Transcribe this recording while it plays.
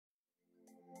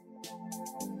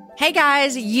Hey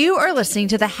guys, you are listening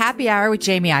to the Happy Hour with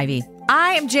Jamie Ivey.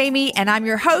 I am Jamie and I'm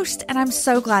your host, and I'm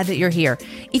so glad that you're here.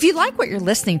 If you like what you're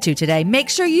listening to today, make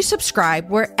sure you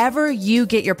subscribe wherever you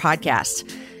get your podcasts.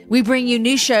 We bring you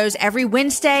new shows every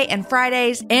Wednesday and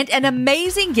Fridays, and an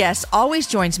amazing guest always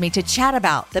joins me to chat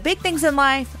about the big things in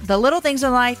life, the little things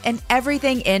in life, and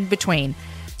everything in between.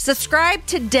 Subscribe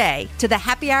today to the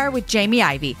Happy Hour with Jamie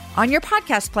Ivey on your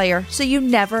podcast player so you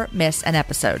never miss an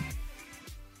episode.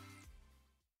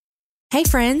 Hey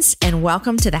friends, and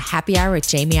welcome to the Happy Hour with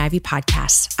Jamie Ivey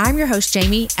podcast. I'm your host,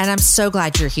 Jamie, and I'm so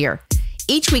glad you're here.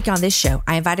 Each week on this show,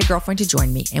 I invite a girlfriend to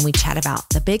join me, and we chat about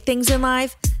the big things in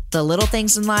life, the little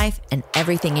things in life, and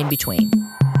everything in between.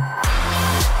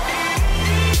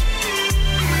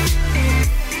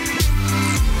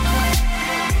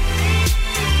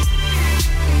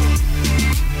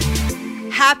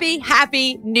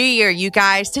 Happy New Year, you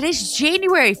guys. Today's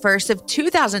January 1st of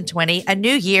 2020, a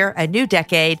new year, a new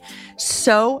decade.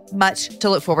 So much to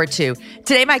look forward to.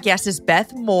 Today, my guest is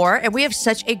Beth Moore, and we have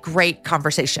such a great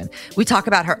conversation. We talk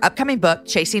about her upcoming book,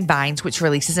 Chasing Vines, which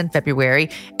releases in February.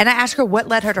 And I ask her what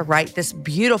led her to write this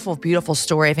beautiful, beautiful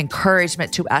story of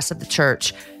encouragement to us at the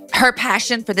church. Her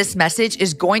passion for this message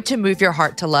is going to move your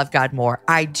heart to love God more.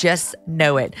 I just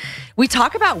know it. We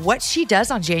talk about what she does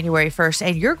on January 1st,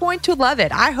 and you're going to love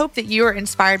it. I hope that you are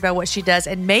inspired by what she does,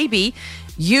 and maybe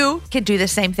you can do the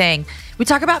same thing. We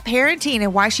talk about parenting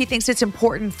and why she thinks it's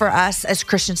important for us as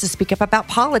Christians to speak up about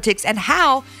politics, and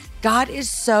how God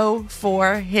is so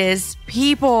for his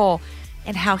people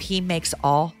and how he makes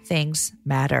all things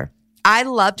matter. I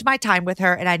loved my time with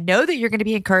her, and I know that you're going to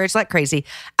be encouraged like crazy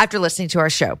after listening to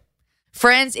our show.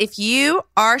 Friends, if you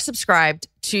are subscribed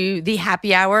to the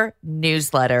Happy Hour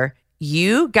newsletter,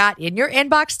 you got in your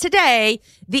inbox today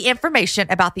the information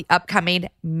about the upcoming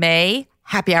May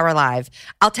Happy Hour Live.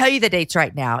 I'll tell you the dates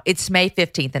right now. It's May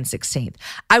 15th and 16th.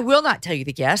 I will not tell you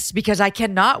the guests because I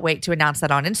cannot wait to announce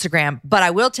that on Instagram, but I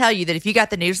will tell you that if you got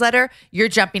the newsletter, you're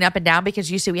jumping up and down because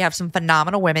you see we have some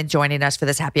phenomenal women joining us for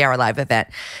this Happy Hour Live event.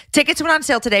 Tickets went on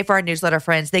sale today for our newsletter,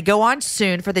 friends. They go on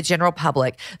soon for the general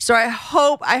public. So I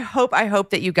hope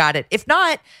that you got it. If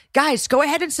not, guys, go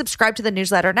ahead and subscribe to the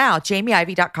newsletter now,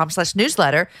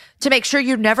 jamieivey.com/newsletter, to make sure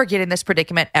you never get in this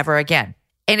predicament ever again.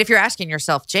 And if you're asking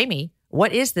yourself, Jamie,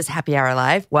 what is this Happy Hour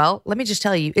Live? Well, let me just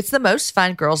tell you, it's the most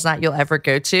fun girls' night you'll ever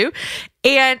go to.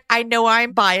 And I know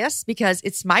I'm biased because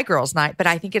it's my girls' night, but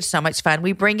I think it's so much fun.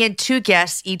 We bring in 2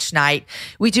 guests each night.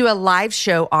 We do a live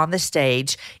show on the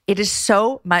stage. It is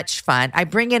so much fun. I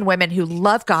bring in women who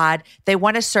love God. They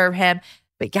want to serve him.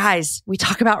 But guys, we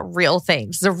talk about real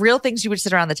things, the real things you would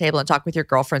sit around the table and talk with your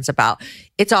girlfriends about.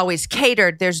 It's always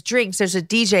catered. There's drinks. There's a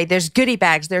DJ. There's goodie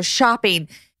bags. There's shopping.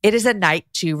 It is a night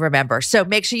to remember. So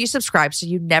make sure you subscribe so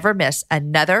you never miss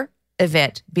another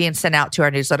event being sent out to our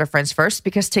newsletter friends first,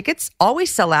 because tickets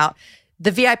always sell out.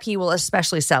 The VIP will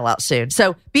especially sell out soon.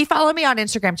 So be following me on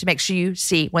Instagram to make sure you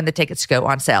see when the tickets go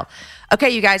on sale.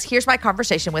 Okay, you guys, here's my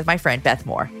conversation with my friend Beth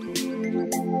Moore.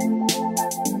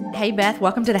 Hey, Beth,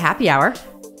 welcome to the Happy Hour.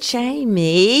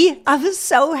 Jamie, I was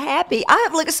so happy. I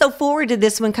have looked so forward to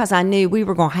this one because I knew we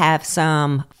were going to have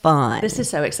some fun. This is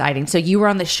so exciting. So you were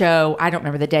on the show. I don't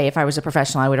remember the day. If I was a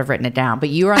professional, I would have written it down. But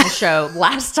you were on the show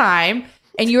last time,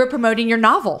 and you were promoting your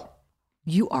novel.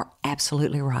 You are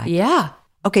absolutely right. Yeah.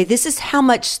 Okay, this is how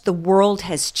much the world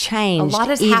has changed. A lot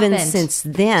has even happened since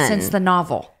then. Since the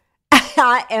novel.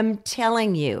 I am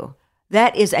telling you.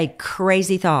 That is a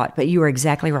crazy thought, but you are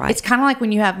exactly right. It's kind of like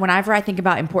whenever I think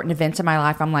about important events in my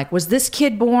life, I'm like, was this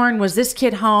kid born? Was this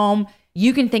kid home?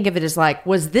 You can think of it as like,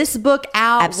 was this book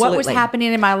out? Absolutely. What was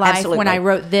happening in my life when I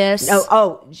wrote this?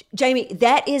 Jamie,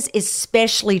 that is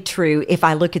especially true if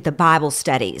I look at the Bible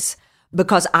studies,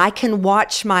 because I can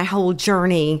watch my whole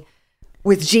journey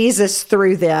with Jesus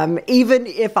through them, even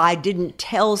if I didn't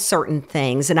tell certain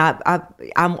things. And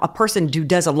I'm a person who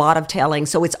does a lot of telling,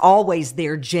 so it's always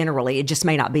there generally. It just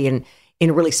may not be in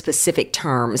really specific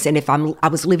terms. And if I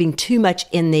was living too much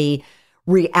in the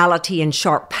reality and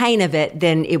sharp pain of it,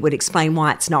 then it would explain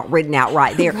why it's not written out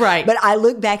right there. Right. But I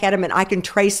look back at them and I can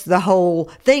trace the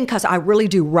whole thing because I really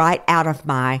do write out of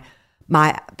my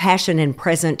passion and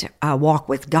present walk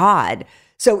with God.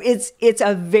 So it's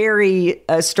a very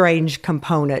strange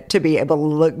component to be able to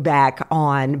look back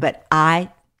on, but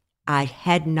I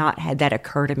had not had that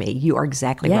occur to me. You are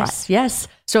exactly right. Yes.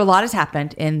 So a lot has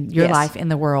happened in your life, in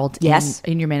the world,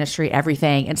 in your ministry,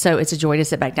 everything. And so it's a joy to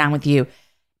sit back down with you.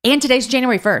 And today's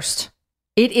January 1st.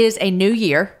 It is a new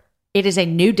year. It is a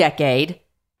new decade.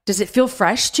 Does it feel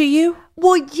fresh to you?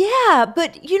 Well, yeah,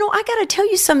 but I got to tell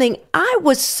you something. I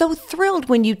was so thrilled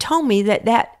when you told me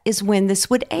that is when this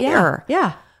would air.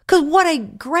 Yeah. Because what a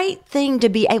great thing to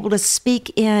be able to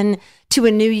speak in to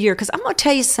a new year. Because I'm going to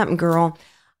tell you something, girl.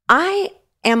 I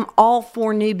am all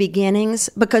for new beginnings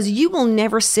because you will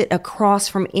never sit across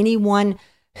from anyone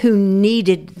who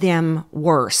needed them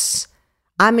worse.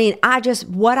 I mean,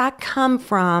 what I come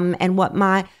from and what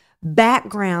my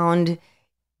background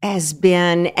has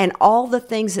been and all the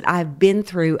things that I've been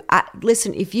through.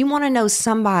 Listen, if you want to know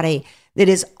somebody that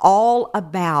is all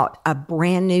about a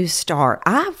brand new start,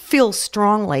 I feel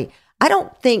strongly. I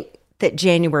don't think that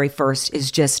January 1st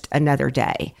is just another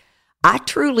day. I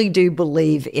truly do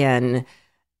believe in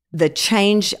the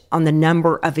change on the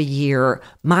number of a year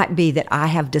might be that I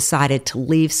have decided to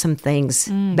leave some things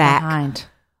back behind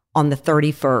on the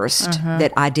 31st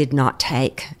that I did not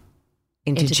take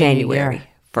into January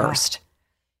 1st.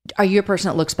 Are you a person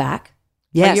that looks back?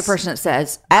 Yes. Are you a person that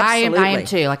says, Absolutely. I am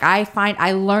too. Like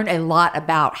I learned a lot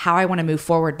about how I want to move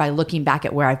forward by looking back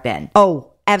at where I've been.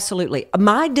 Oh, absolutely.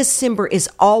 My December is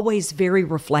always very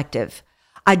reflective.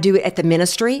 I do it at the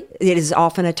ministry. It is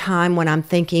often a time when I'm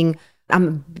thinking,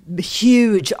 I'm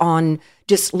huge on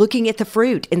just looking at the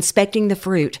fruit, inspecting the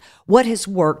fruit. What has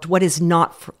worked? What has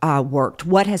not worked?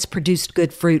 What has produced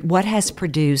good fruit? What has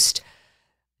produced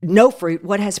no fruit?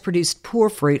 What has produced poor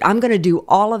fruit? I'm going to do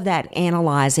all of that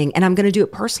analyzing, and I'm going to do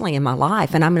it personally in my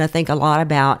life. And I'm going to think a lot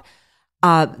about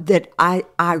that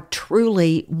I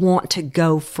truly want to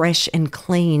go fresh and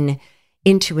clean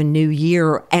into a new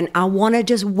year. And I want to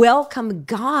just welcome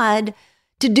God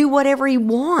to do whatever he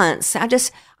wants. I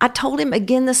told him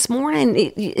again this morning,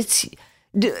 it's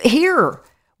here,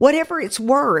 whatever it's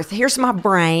worth. Here's my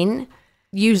brain.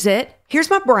 Use it.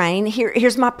 Here's my brain.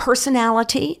 Here's my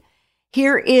personality.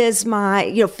 Here is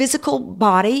my, physical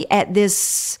body at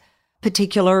this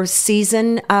particular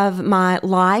season of my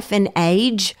life and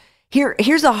age.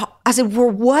 I said, for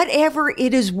whatever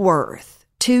it is worth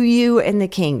to you and the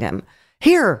kingdom,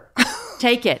 here.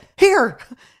 Take it. Here.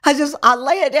 I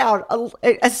lay it down.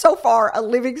 So far, a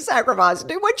living sacrifice.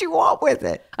 Do what you want with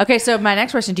it. Okay, so my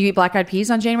next question, do you eat black-eyed peas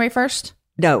on January 1st?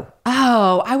 No.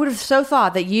 Oh, I would have so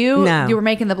thought that you were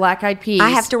making the black-eyed peas. I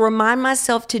have to remind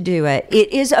myself to do it.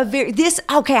 It is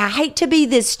I hate to be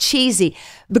this cheesy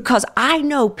because I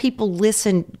know people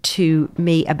listen to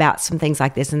me about some things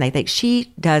like this and they think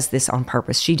she does this on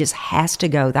purpose. She just has to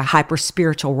go the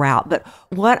hyper-spiritual route. But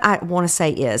what I want to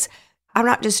say is, I'm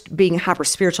not just being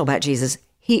hyper-spiritual about Jesus.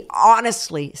 He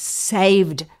honestly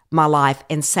saved my life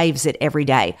and saves it every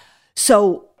day.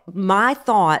 So my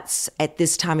thoughts at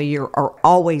this time of year are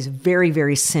always very,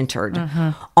 very centered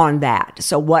on that.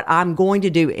 So what I'm going to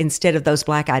do instead of those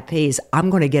black-eyed peas, I'm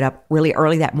going to get up really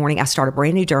early that morning. I start a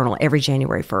brand new journal every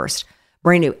January 1st,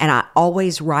 brand new. And I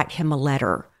always write him a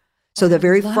letter. So the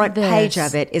very front page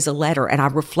of it is a letter. And I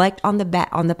reflect on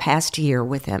the past year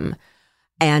with him.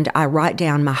 And I write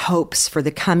down my hopes for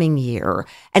the coming year.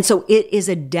 And so it is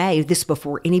a day, this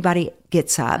before anybody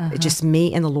gets up, just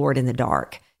me and the Lord in the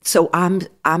dark. So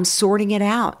I'm sorting it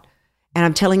out. And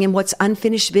I'm telling him what's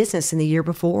unfinished business in the year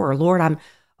before. Lord,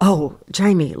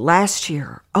 Jamie, last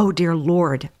year, oh dear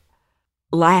Lord,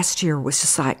 last year was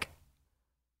just like,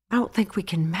 I don't think we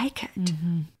can make it.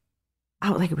 I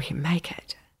don't think we can make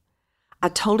it. I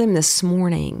told him this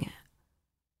morning,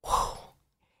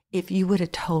 if you would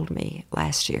have told me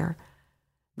last year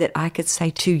that I could say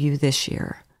to you this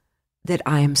year that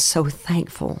I am so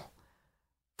thankful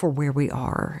for where we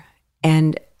are.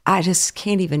 And I just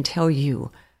can't even tell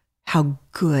you how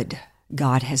good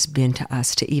God has been to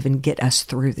us to even get us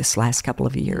through this last couple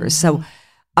of years. So,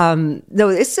 no,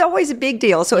 it's always a big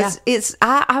deal. So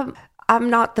I'm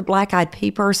not the black-eyed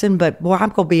pea person, but boy, I'm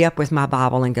going to be up with my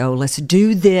Bible and go, let's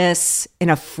do this in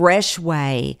a fresh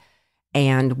way.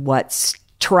 And what's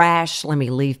trash, let me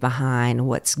leave behind.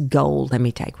 What's gold, let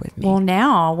me take with me. Well,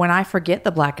 now when I forget the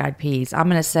black-eyed peas, I'm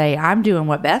going to say I'm doing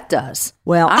what Beth does.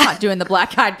 Well, I'm not doing the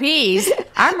black-eyed peas.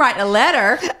 I'm writing a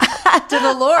letter to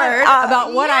the Lord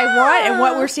about what I want and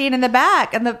what we're seeing in the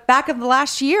back of the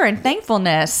last year and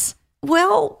thankfulness.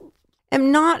 Well,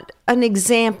 I'm not an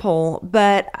example,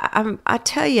 but I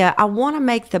tell you, I want to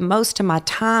make the most of my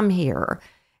time here.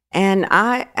 And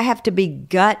I have to be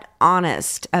gut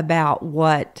honest about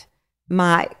what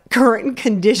my current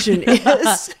condition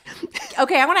is.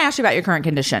 Okay, I want to ask you about your current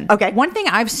condition. Okay. One thing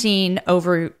I've seen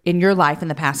over in your life in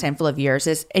the past handful of years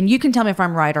is, and you can tell me if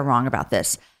I'm right or wrong about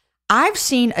this, I've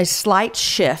seen a slight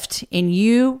shift in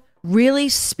you really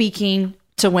speaking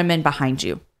to women behind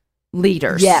you,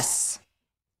 leaders. Yes.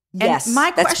 And yes.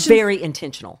 my question, that's very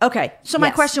intentional. Okay. So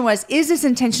my question was, is this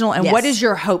intentional and what is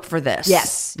your hope for this?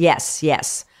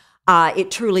 Yes.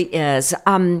 It truly is.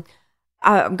 I'm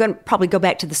going to probably go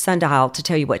back to the sundial to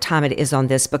tell you what time it is on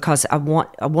this because I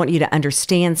want you to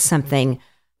understand something.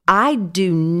 I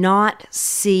do not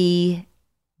see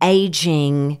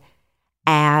aging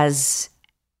as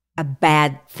a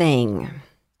bad thing.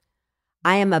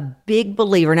 I am a big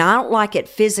believer, and I don't like it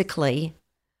physically.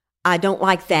 I don't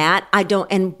like that.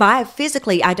 And by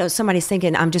physically, somebody's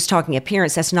thinking I'm just talking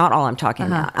appearance. That's not all I'm talking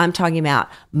about. I'm talking about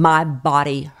my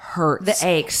body hurts. The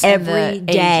aches. Every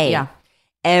day. Age, yeah.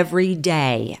 Every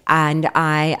day. And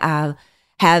I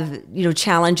have,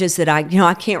 challenges that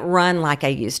I can't run like I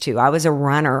used to. I was a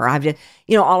runner. I've just,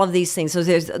 all of these things. So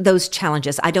there's those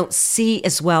challenges. I don't see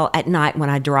as well at night when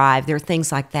I drive. There are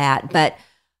things like that. But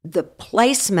the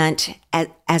placement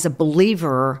as a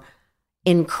believer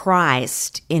in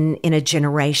Christ in a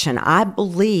generation, I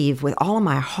believe with all of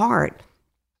my heart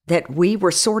that we were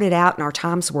sorted out and our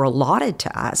times were allotted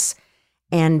to us,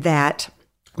 and that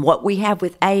what we have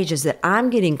with age is that I'm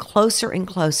getting closer and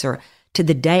closer to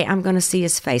the day I'm going to see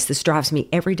his face. This drives me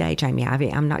every day, Jamie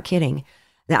Ivey. I'm not kidding.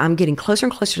 That I'm getting closer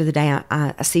and closer to the day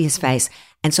I see his face.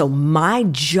 And so my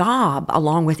job,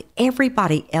 along with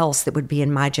everybody else that would be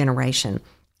in my generation,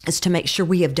 is to make sure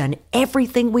we have done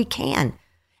everything we can.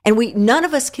 And none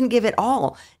of us can give it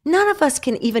all. None of us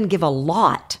can even give a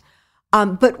lot.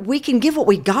 But we can give what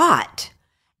we got.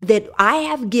 That I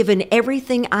have given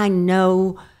everything I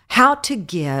know how to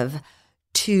give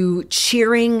to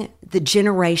cheering the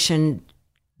generation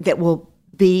that will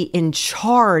be in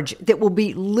charge, that will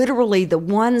be literally the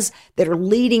ones that are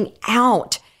leading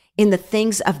out in the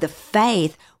things of the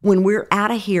faith when we're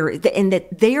out of here, and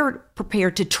that they're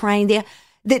prepared to train them.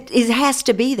 That it has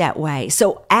to be that way.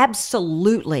 So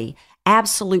absolutely,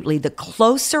 the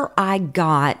closer I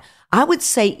got, I would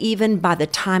say even by the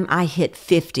time I hit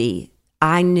 50,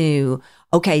 I knew,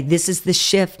 okay, this is the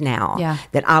shift now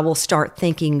that I will start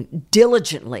thinking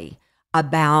diligently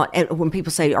about. And when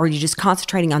people say, are you just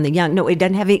concentrating on the young? No, it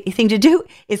doesn't have anything to do.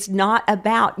 It's not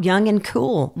about young and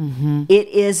cool. Mm-hmm. It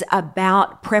is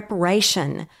about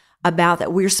preparation, about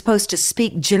that we're supposed to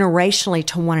speak generationally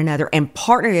to one another and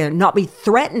partner together, not be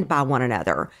threatened by one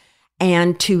another,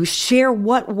 and to share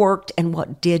what worked and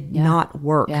what did not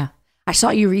work. Yeah. I saw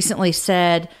you recently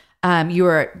said you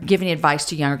were giving advice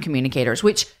to younger communicators,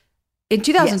 which in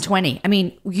 2020, I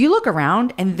mean, you look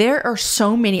around and there are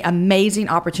so many amazing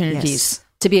opportunities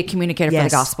to be a communicator for the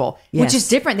gospel, which is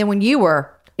different than when you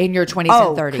were in your 20s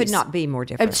and 30s. Could not be more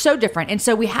different. It's so different. And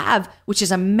so we have, which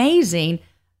is amazing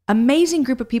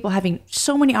group of people having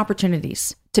so many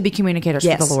opportunities to be communicators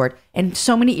for the Lord, and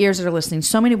so many ears that are listening,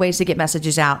 so many ways to get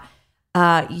messages out.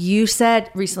 You said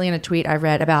recently in a tweet I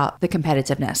read about the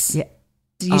competitiveness. Yeah.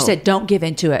 You said don't give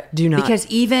into it. Do not. Because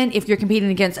even if you're competing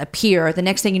against a peer, the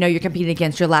next thing you know, you're competing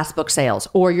against your last book sales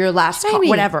or your last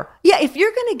whatever. Yeah, if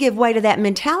you're going to give way to that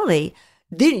mentality,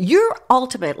 then you're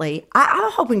ultimately,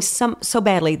 I'm hoping so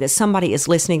badly that somebody is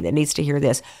listening that needs to hear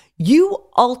this. You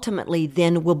ultimately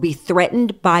then will be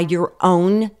threatened by your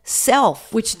own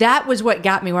self. Which that was what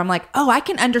got me, where I'm like, oh, I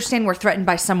can understand we're threatened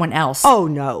by someone else. Oh,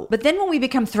 no. But then when we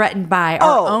become threatened by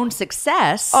our own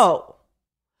success,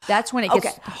 that's when it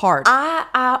gets hard.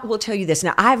 I will tell you this.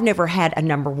 Now, I've never had a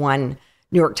number one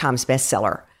New York Times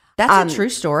bestseller. That's a true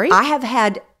story. I have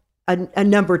had a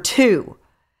number two.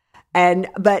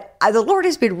 But the Lord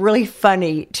has been really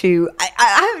funny to.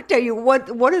 I have to tell you,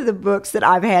 one of the books that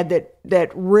I've had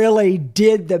that really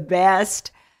did the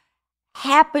best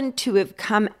happened to have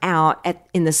come out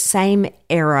in the same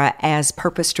era as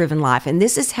Purpose Driven Life, and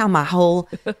this is how my whole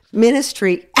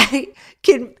ministry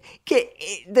can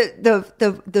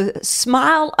the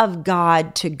smile of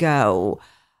God to go.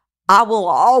 I will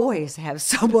always have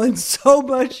someone so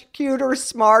much cuter,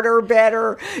 smarter,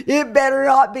 better. It better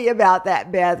not be about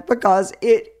that, Beth, because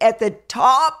at the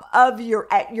top of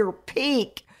at your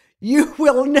peak, you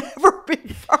will never be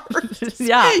first.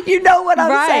 Yeah. You know what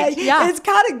I'm saying? Yeah. It's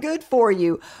kind of good for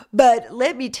you. But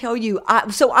let me tell you,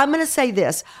 so I'm going to say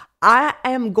this. I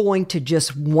am going to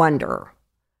just wonder,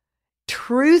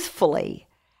 truthfully,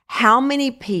 how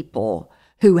many people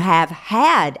who have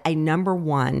had a number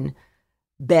one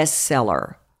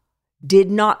bestseller did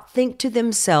not think to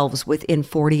themselves within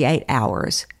 48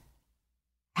 hours,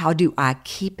 how do I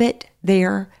keep it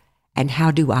there, and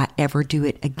how do I ever do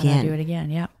it again?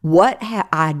 Yeah.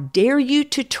 I dare you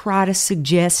to try to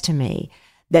suggest to me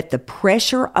that the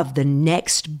pressure of the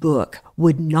next book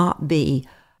would not be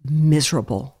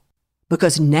miserable,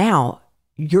 because now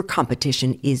your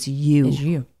competition is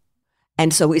you.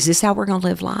 And so is this how we're going to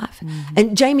live life? Mm-hmm.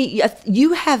 And Jamie,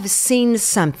 you have seen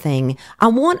something. I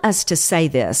want us to say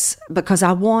this because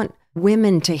I want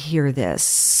women to hear this.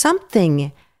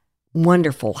 Something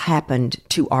wonderful happened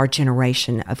to our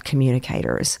generation of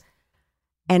communicators.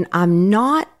 And I'm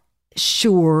not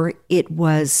sure it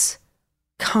was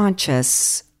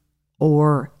conscious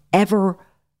or ever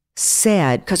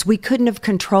said, because we couldn't have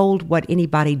controlled what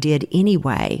anybody did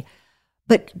anyway.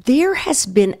 But there has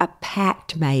been a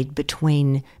pact made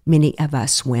between many of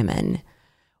us women.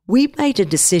 We made a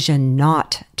decision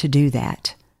not to do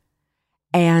that.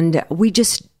 And we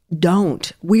just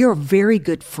don't. We are very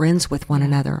good friends with one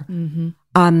another,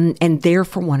 and there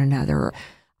for one another.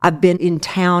 I've been in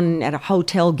town at a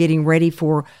hotel getting ready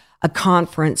for a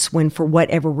conference when, for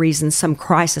whatever reason, some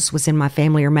crisis was in my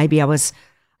family, or maybe I was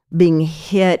being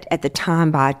hit at the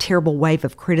time by a terrible wave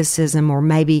of criticism, or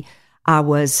maybe I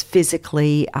was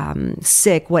physically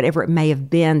sick, whatever it may have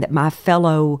been, that my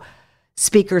fellow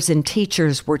speakers and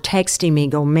teachers were texting me,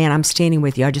 going, man, I'm standing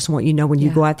with you. I just want you to know when you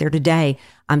go out there today,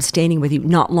 I'm standing with you.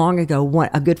 Not long ago,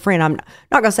 a good friend, I'm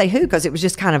not going to say who, because it was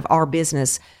just kind of our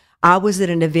business. I was at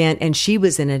an event and she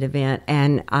was in an event,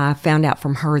 and I found out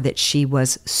from her that she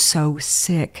was so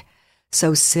sick.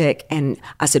 And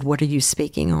I said, what are you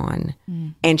speaking on?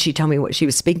 And she told me what she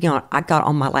was speaking on. I got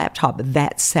on my laptop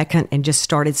that second and just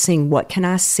started seeing, what can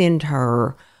I send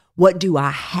her? What do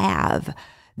I have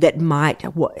that might,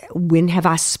 when have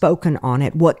I spoken on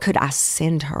it? What could I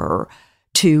send her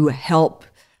to help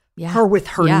her with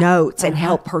her notes and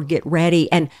help her get ready?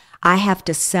 And I have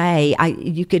to say,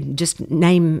 you could just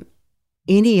name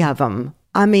any of them.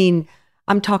 I mean,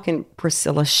 I'm talking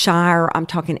Priscilla Shire. I'm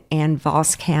talking Ann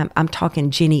Voskamp. I'm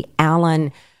talking Jenny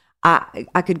Allen.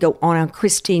 I could go on.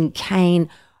 Christine Kane.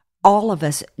 All of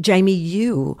us,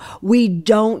 Jamie, we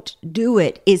don't do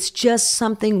it. It's just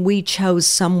something we chose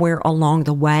somewhere along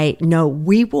the way. No,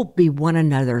 we will be one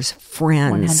another's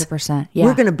friends. 100%. Yeah.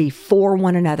 We're going to be for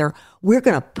one another. We're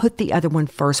going to put the other one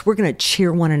first. We're going to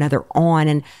cheer one another on.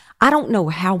 And I don't know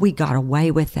how we got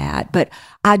away with that, but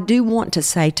I do want to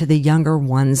say to the younger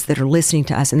ones that are listening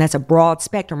to us, and that's a broad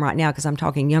spectrum right now because I'm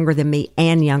talking younger than me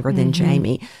and younger than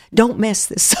Jamie, don't mess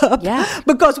this up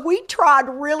because we tried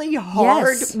really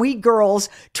hard. Yes. We girls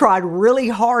tried really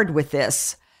hard with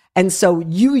this. And so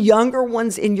you younger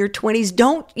ones in your 20s,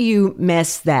 don't you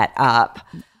mess that up.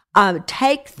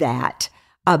 Take that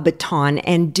baton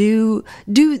and do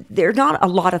there are not a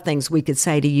lot of things we could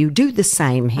say to you. Do the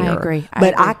same here. I agree.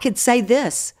 I could say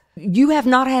this. You have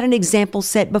not had an example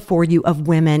set before you of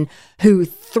women who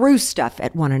threw stuff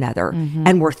at one another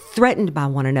and were threatened by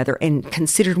one another and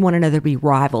considered one another to be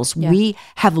rivals. Yeah. We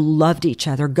have loved each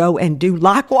other. Go and do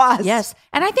likewise. Yes.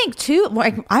 And I think too,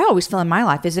 like I always feel in my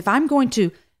life is if I'm going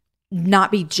to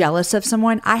not be jealous of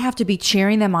someone, I have to be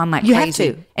cheering them on like crazy.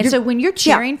 Have to. And so when you're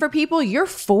cheering for people, you're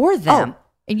for them.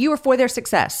 And you are for their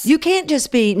success. You can't just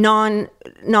be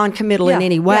non-committal in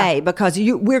any way because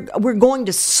we're going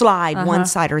to slide one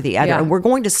side or the other. And we're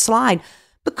going to slide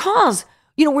because,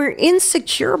 we're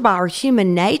insecure by our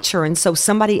human nature. And so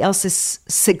somebody else's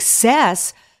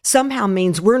success somehow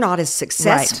means we're not as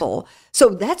successful. Right. So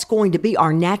that's going to be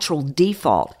our natural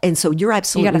default. And so you're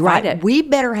absolutely right. We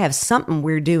better have something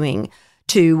we're doing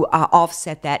to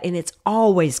offset that. And it's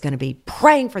always going to be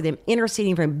praying for them,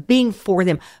 interceding for them, being for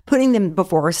them, putting them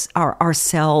before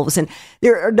ourselves. And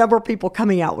there are a number of people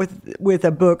coming out with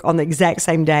a book on the exact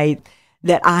same day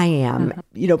that I am,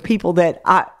 people that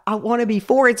I want to be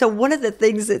for. And so one of the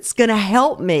things that's going to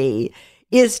help me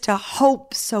is to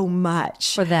hope so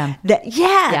much for them that,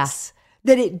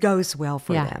 that it goes well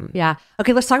for them. Yeah.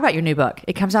 Okay. Let's talk about your new book.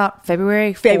 It comes out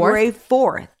February 4th. February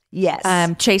 4th.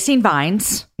 Yes. Chasing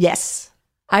Vines. Yes.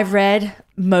 I've read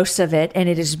most of it and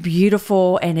it is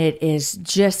beautiful and it is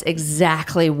just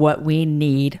exactly what we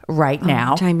need right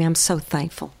now. Jamie, I'm so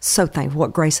thankful. So thankful.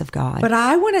 What grace of God. But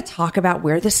I want to talk about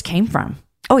where this came from.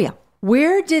 Oh, yeah.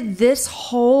 Where did this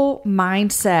whole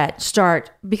mindset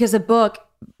start? Because a book,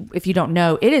 if you don't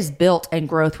know, it is built and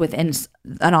growth within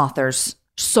an author's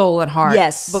soul and heart.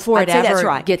 Yes. Before it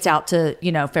ever gets out to,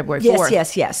 February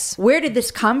 4th. Yes. Where did this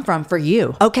come from for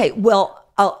you? Okay. Well,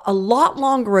 a lot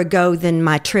longer ago than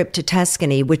my trip to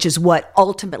Tuscany, which is what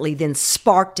ultimately then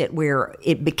sparked it, where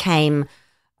it became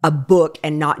a book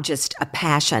and not just a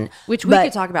passion. Which we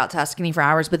could talk about Tuscany for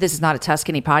hours, but this is not a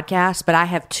Tuscany podcast. But I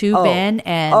have been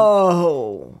and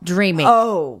dreaming.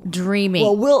 Well,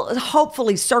 we'll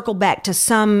hopefully circle back to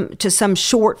some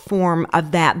short form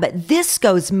of that. But this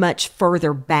goes much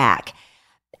further back.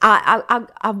 I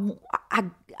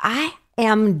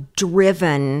am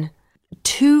driven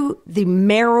to the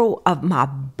marrow of my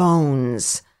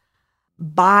bones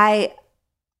by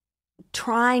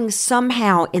trying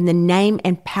somehow in the name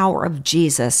and power of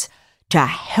Jesus to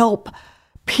help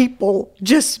people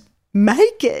just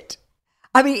make it.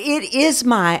 I mean, it is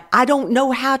I don't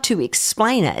know how to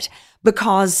explain it,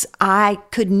 because I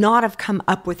could not have come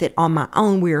up with it on my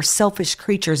own. We are selfish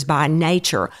creatures by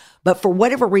nature. But for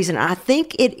whatever reason, I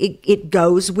think it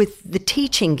goes with the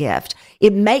teaching gift.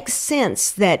 It makes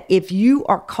sense that if you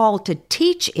are called to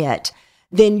teach it,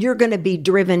 then you're going to be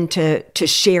driven to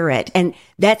share it. And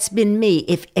that's been me.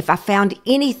 If I found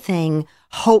anything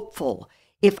hopeful,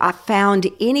 if I found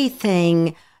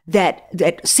anything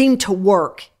that seemed to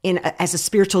work as a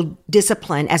spiritual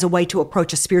discipline, as a way to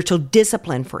approach a spiritual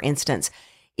discipline, for instance,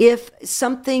 if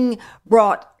something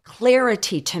brought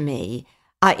clarity to me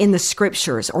in the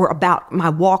scriptures or about my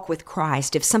walk with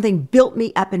Christ, if something built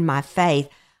me up in my faith,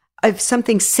 if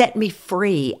something set me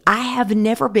free, I have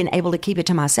never been able to keep it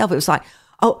to myself. It was like,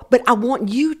 oh, but I want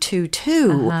you to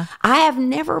too. I have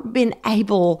never been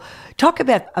able, talk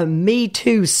about a Me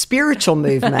Too spiritual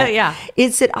movement. Yeah.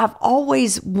 It's that I've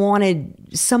always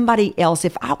wanted somebody else,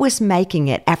 if I was making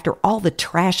it after all the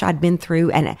trash I'd been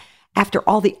through and after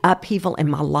all the upheaval in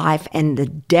my life and the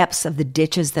depths of the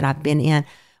ditches that I've been in,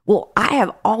 well, I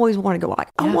have always wanted to go like,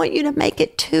 I want you to make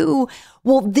it too.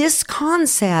 Well, this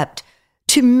concept,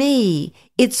 to me,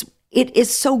 it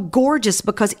is so gorgeous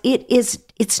because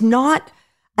it's not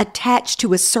attached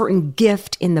to a certain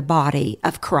gift in the body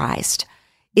of Christ.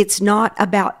 It's not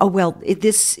about,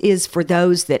 this is for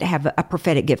those that have a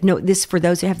prophetic gift. No, this is for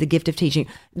those that have the gift of teaching,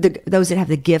 those that have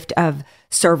the gift of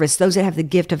service, those that have the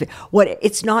gift of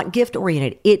it's not gift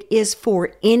oriented. It is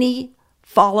for any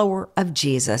follower of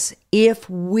Jesus. If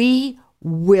we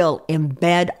will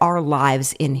embed our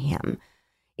lives in him,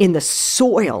 in the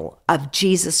soil of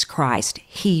Jesus Christ,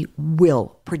 he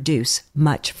will produce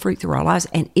much fruit through our lives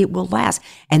and it will last.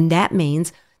 And that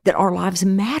means that our lives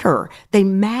matter. They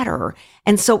matter.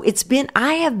 And so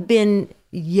I have been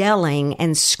yelling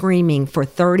and screaming for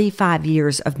 35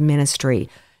 years of ministry.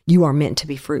 You are meant to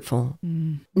be fruitful,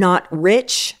 not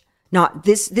rich, not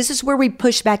this. This is where we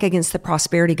push back against the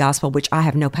prosperity gospel, which I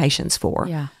have no patience for.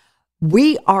 Yeah.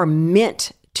 We are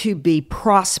meant to be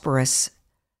prosperous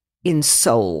in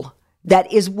soul.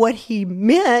 That is what he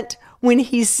meant when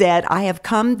he said, I have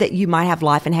come that you might have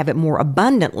life and have it more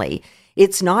abundantly.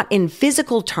 It's not in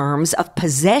physical terms of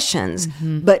possessions,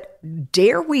 but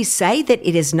dare we say that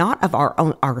it is not of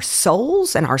our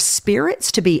souls and our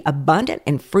spirits to be abundant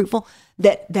and fruitful,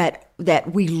 that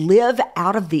we live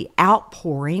out of the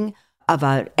outpouring of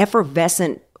an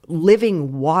effervescent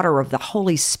living water of the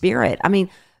Holy Spirit. I mean,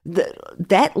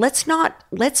 let's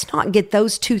not get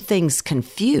those two things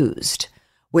confused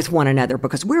with one another,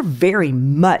 because we're very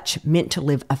much meant to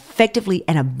live effectively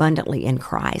and abundantly in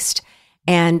Christ,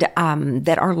 and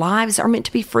that our lives are meant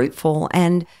to be fruitful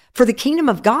and for the kingdom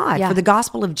of God, for the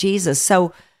gospel of Jesus.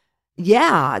 So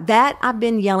yeah, that I've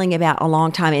been yelling about a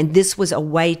long time, and this was a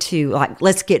way to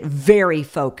let's get very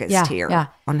focused here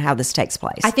on how this takes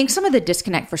place. I think some of the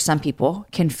disconnect for some people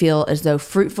can feel as though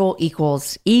fruitful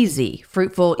equals easy,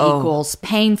 fruitful equals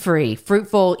pain-free,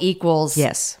 fruitful equals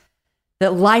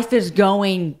that life is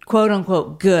going quote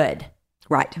unquote good.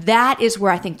 Right. That is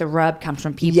where I think the rub comes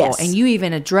from people. Yes. And you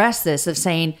even address this of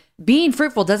saying being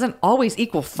fruitful doesn't always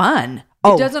equal fun.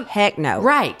 It doesn't. Heck no.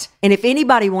 Right. And if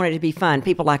anybody wanted to be fun,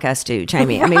 people like us do,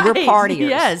 Jamie. I mean, we're partiers.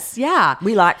 Yes. Yeah.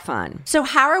 We like fun. So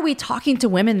how are we talking to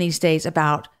women these days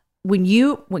about when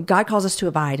God calls us to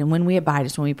abide, and when we abide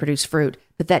is when we produce fruit,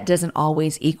 but that doesn't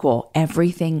always equal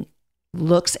everything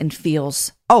looks and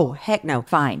feels. Oh, heck no.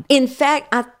 Fine. In fact,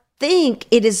 I think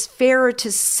it is fairer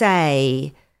to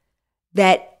say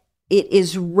that it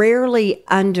is rarely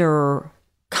under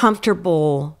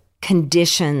comfortable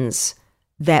conditions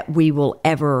that we will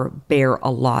ever bear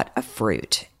a lot of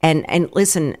fruit. And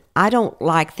listen, I don't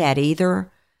like that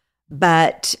either,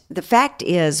 but the fact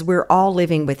is we're all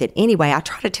living with it anyway. I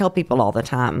try to tell people all the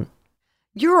time,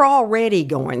 you're already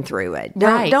going through it.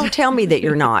 Don't tell me that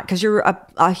you're not, because you're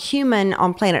a human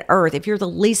on planet Earth. If you're the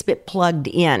least bit plugged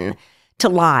in to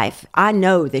life, I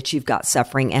know that you've got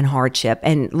suffering and hardship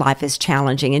and life is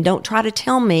challenging. And don't try to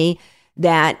tell me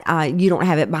that you don't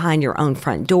have it behind your own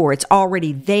front door. It's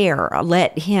already there.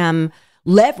 Let him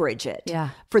leverage it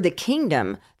for the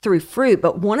kingdom through fruit.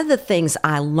 But one of the things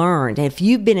I learned, if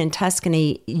you've been in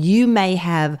Tuscany, you may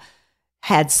have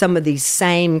had some of these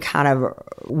same kind of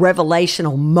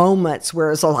revelational moments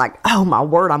where it's like, oh my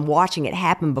word, I'm watching it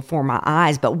happen before my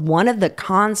eyes. But one of the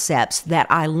concepts that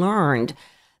I learned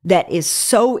that is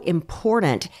so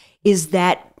important is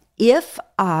that if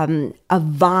a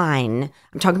vine,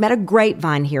 I'm talking about a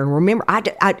grapevine here, and remember,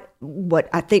 what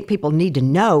I think people need to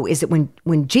know is that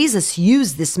when Jesus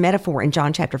used this metaphor in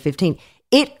John chapter 15,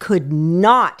 it could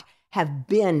not have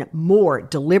been more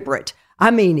deliberate. I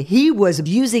mean, he was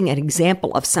using an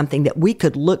example of something that we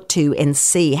could look to and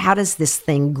see, how does this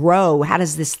thing grow? How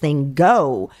does this thing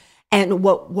go? And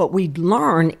what we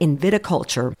learn in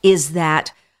viticulture is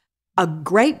that a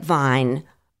grapevine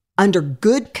under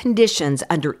good conditions,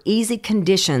 under easy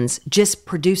conditions, just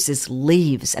produces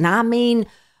leaves. And I mean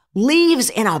leaves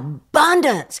in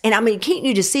abundance. And I mean, can't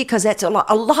you just see it? Because that's a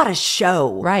lot of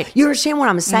show. Right. You understand what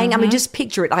I'm saying? I mean, just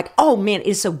picture it like, oh man,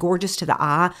 it's so gorgeous to the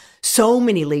eye. So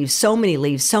many leaves, so many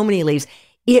leaves, so many leaves.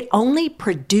 It only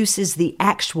produces the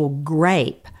actual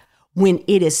grape when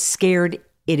it is scared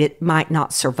it might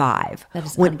not survive. That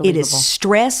is when it is unbelievable.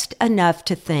 stressed enough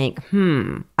to think,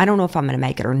 I don't know if I'm going to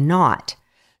make it or not.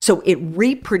 So it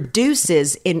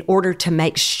reproduces in order to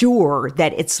make sure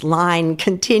that its line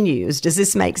continues. Does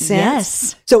this make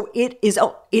sense? Yes. So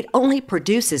it only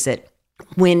produces it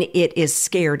when it is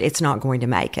scared it's not going to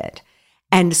make it.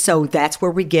 And so that's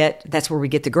where we get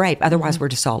the grape. Otherwise, we're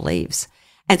just all leaves.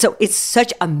 And so it's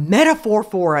such a metaphor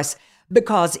for us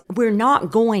because we're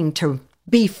not going to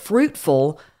be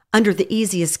fruitful under the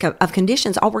easiest of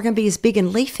conditions. All we're going to be is big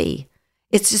and leafy.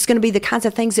 It's just going to be the kinds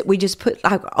of things that we just put,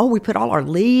 like, we put all our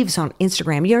leaves on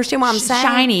Instagram. You understand what I'm saying?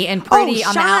 Shiny and pretty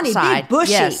on the outside. Big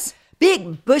bushy. Yes.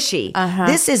 Big bushy.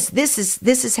 This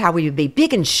is how we would be,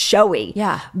 big and showy.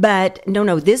 Yeah. But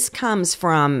no, this comes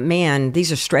from, man,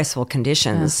 these are stressful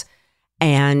conditions.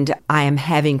 And I am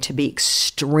having to be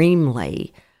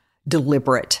extremely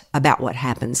deliberate about what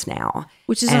happens now.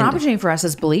 Which is an opportunity for us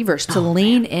as believers to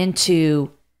lean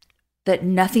into that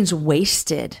nothing's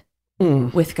wasted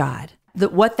with God.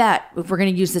 If we're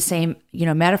going to use the same,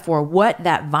 metaphor, what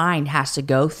that vine has to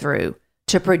go through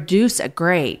to produce a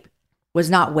grape was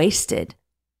not wasted,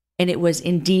 and it was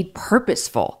indeed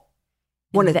purposeful.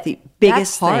 One of the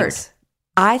biggest things.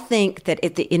 I think that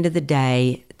at the end of the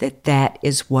day, that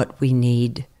is what we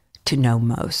need to know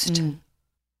most,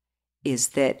 is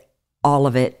that all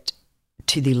of it,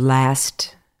 to the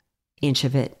last inch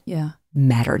of it,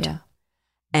 mattered. Yeah.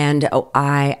 And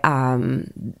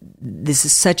this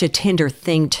is such a tender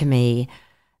thing to me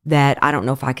that I don't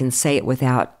know if I can say it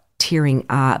without tearing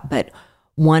up, but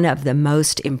one of the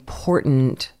most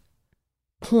important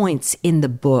points in the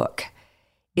book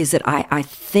is that I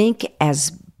think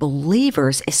as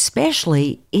believers,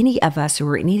 especially any of us who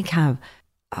are in any kind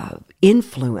of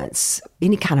influence,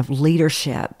 any kind of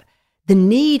leadership, the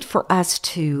need for us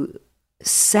to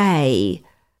say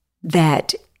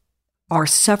that our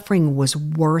suffering was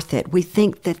worth it. We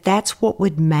think that that's what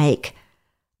would make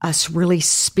us really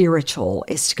spiritual,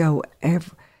 is to go,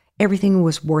 everything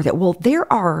was worth it. Well,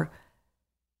 there are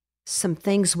some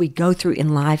things we go through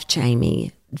in life,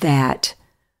 Jamie, that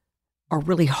are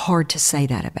really hard to say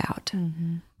that about.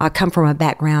 I come from a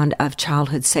background of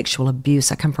childhood sexual abuse.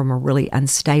 I come from a really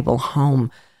unstable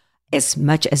home. As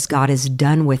much as God has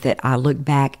done with it, I look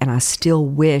back and I still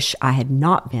wish I had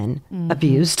not been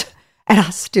abused. And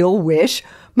I still wish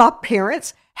my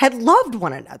parents had loved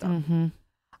one another.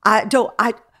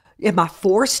 Am I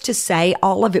forced to say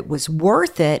all of it was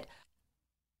worth it?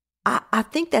 I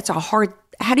think that's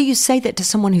how do you say that to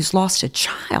someone who's lost a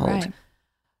child? Right.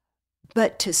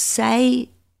 But to say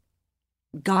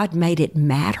God made it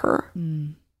matter,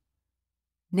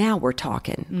 now we're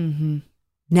talking.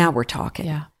 Now we're talking.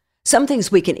 Yeah. Some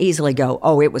things we can easily go,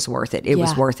 oh, it was worth it. It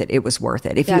was worth it. It was worth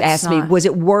it. If you ask me, was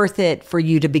it worth it for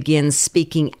you to begin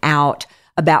speaking out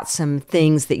about some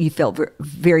things that you felt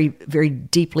very, very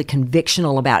deeply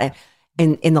convictional about it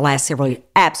in the last several years?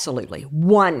 Absolutely.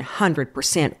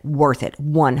 100% worth it.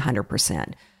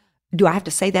 100%. Do I have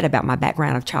to say that about my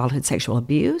background of childhood sexual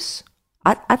abuse?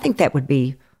 I think that would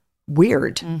be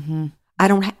weird. I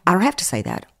don't have to say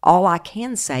that. All I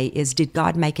can say is, did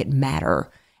God make it matter?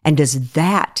 And is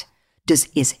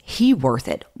he worth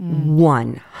it?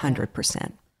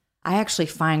 100%. I actually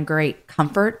find great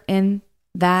comfort in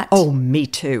that. Oh, me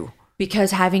too.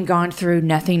 Because having gone through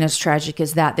nothing as tragic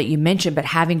as that you mentioned, but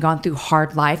having gone through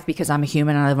hard life, because I'm a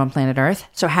human and I live on planet Earth.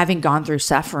 So having gone through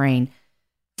suffering,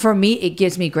 for me, it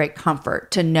gives me great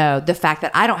comfort to know the fact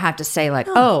that I don't have to say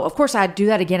oh, of course I'd do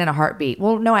that again in a heartbeat.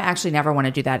 Well, no, I actually never want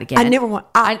to do that again. I never want,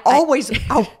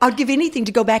 I'll give anything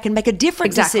to go back and make a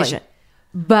different decision.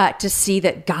 But to see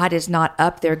that God is not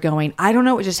up there going, I don't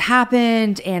know what just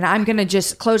happened, and I'm going to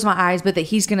just close my eyes, but that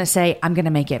he's going to say, I'm going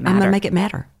to make it matter. I'm going to make it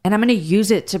matter. And I'm going to use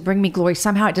it to bring me glory.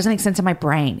 Somehow it doesn't make sense in my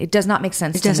brain. It does not make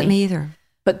sense to me. It doesn't me either.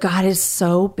 But God is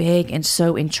so big and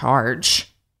so in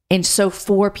charge. And so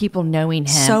for people knowing him.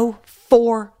 So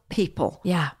for people.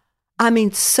 Yeah. I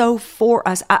mean, so for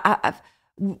us.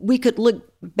 We could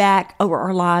look back over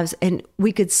our lives and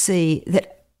we could see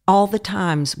that all the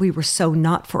times we were so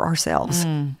not for ourselves,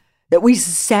 that we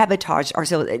sabotaged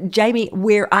ourselves. Jamie,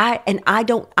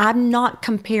 I'm not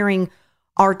comparing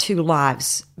our two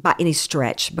lives by any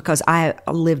stretch, because I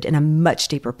lived in a much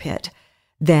deeper pit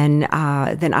than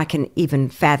I can even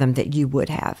fathom that you would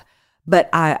have. But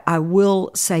I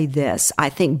will say this. I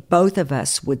think both of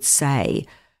us would say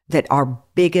that our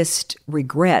biggest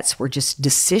regrets were just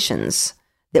decisions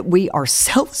that we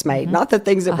ourselves made, not the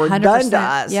things that were done to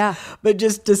us, but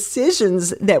just decisions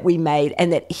that we made,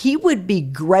 and that he would be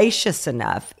gracious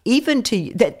enough even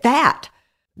to that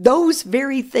those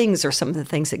very things are some of the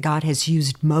things that God has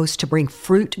used most to bring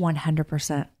fruit.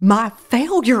 100%. My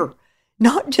failure,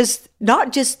 not just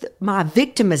my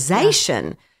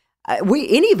victimization.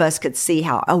 Any of us could see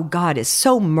how, God is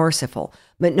so merciful.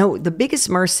 But no, the biggest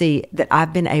mercy that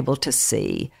I've been able to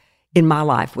see in my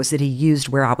life was that he used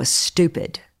where I was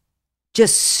stupid,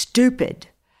 just stupid.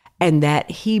 And that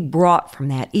he brought from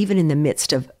that, even in the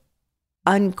midst of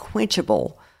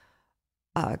unquenchable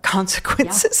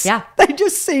consequences. Yeah. They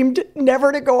just seemed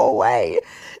never to go away.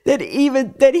 That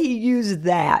he used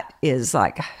that is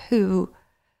like, who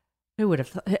would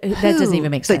have, that doesn't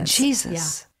even make sense. But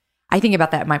Jesus. Yeah. I think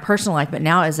about that in my personal life, but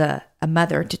now as a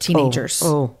mother to teenagers,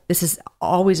 this is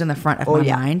always in the front of my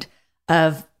mind.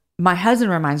 Of my husband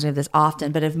reminds me of this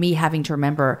often, but of me having to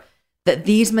remember that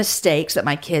these mistakes that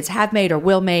my kids have made or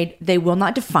will made, they will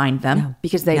not define them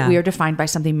because we are defined by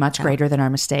something much greater than our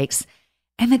mistakes.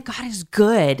 And that God is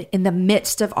good in the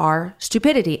midst of our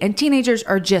stupidity. And teenagers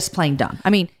are just plain dumb. I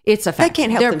mean, it's a fact. They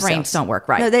can't help Their themselves. brains don't work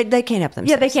right. No, they can't help themselves.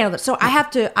 Yeah, they can't help it. So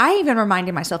I even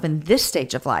reminded myself in this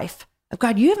stage of life of,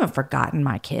 God, you haven't forgotten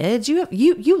my kids.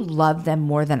 You love them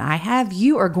more than I have.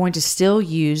 You are going to still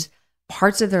use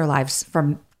parts of their lives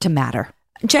to matter.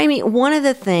 Jamie, one of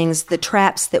the things, the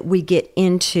traps that we get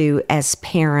into as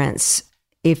parents,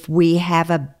 if we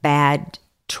have a bad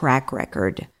track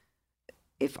record,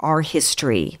 if our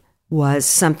history was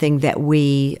something that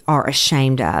we are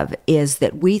ashamed of, is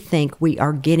that we think we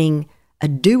are getting a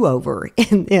do-over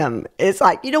in them. It's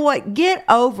like, you know what? Get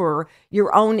over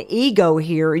your own ego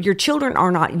here. Your children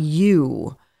are not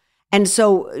you. And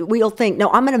so we'll think,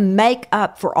 no, I'm going to make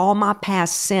up for all my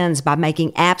past sins by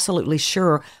making absolutely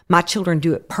sure my children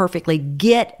do it perfectly.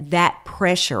 Get that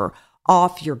pressure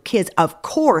off your kids. Of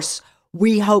course,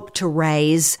 we hope to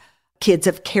raise kids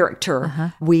of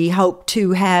character. We hope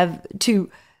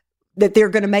that they're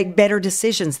going to make better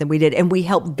decisions than we did, and we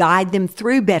help guide them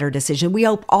through better decisions. We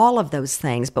hope all of those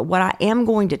things. But what I am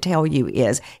going to tell you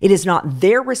is it is not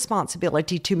their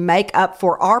responsibility to make up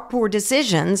for our poor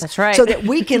decisions. That's right. So that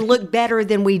we can look better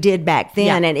than we did back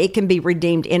then, and it can be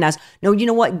redeemed in us. No, you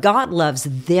know what? God loves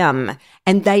them,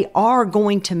 and they are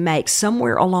going to make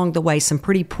somewhere along the way some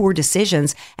pretty poor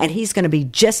decisions, and he's going to be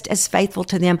just as faithful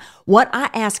to them. What I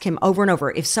ask him over and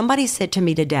over, if somebody said to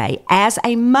me today, as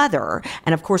a mother,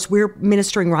 and of course we're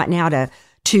ministering right now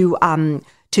to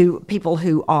people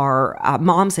who are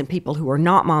moms and people who are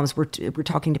not moms. We're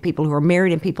talking to people who are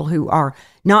married and people who are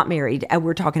not married.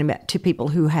 We're talking to people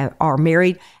who are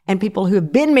married and people who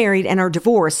have been married and are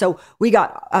divorced. So we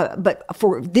got, but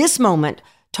for this moment,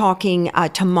 talking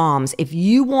to moms, if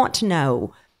you want to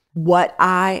know what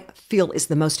I feel is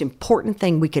the most important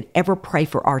thing we could ever pray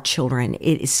for our children,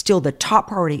 it is still the top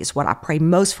priority. Is what I pray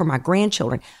most for my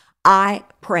grandchildren. I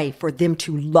pray for them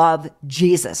to love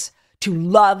Jesus,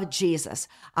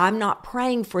 I am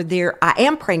praying for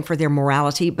their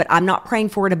morality, but I'm not praying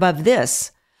for it above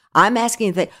this. I'm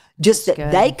asking that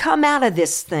they come out of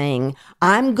this thing.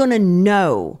 I'm going to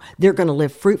know they're going to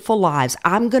live fruitful lives.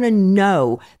 I'm going to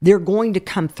know they're going to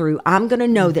come through. I'm going to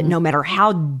know that no matter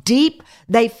how deep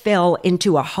they fell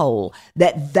into a hole,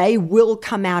 that they will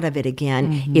come out of it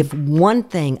again if one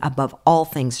thing above all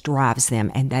things drives them,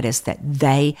 and that is that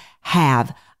they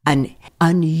have an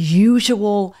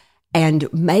unusual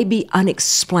and maybe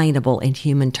unexplainable in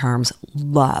human terms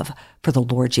love for the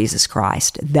Lord Jesus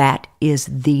Christ. That is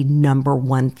the number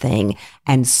one thing.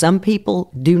 And some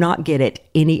people do not get it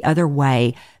any other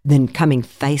way than coming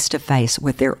face to face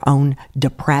with their own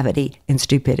depravity and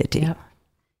stupidity. Yep.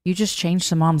 You just changed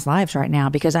some moms' lives right now,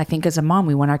 because I think as a mom,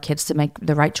 we want our kids to make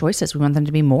the right choices. We want them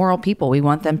to be moral people. We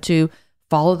want them to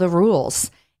follow the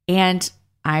rules. And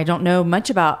I don't know much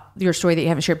about your story that you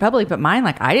haven't shared publicly, but mine,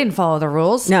 I didn't follow the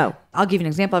rules. No. I'll give you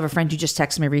an example of a friend who just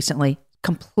texted me recently,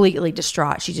 completely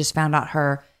distraught. She just found out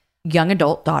her young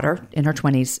adult daughter in her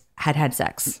 20s had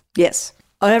sex. Yes.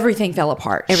 Everything fell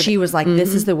apart. She was like,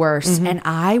 this is the worst. And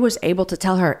I was able to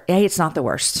tell her, hey, it's not the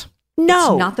worst.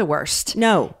 No. It's not the worst.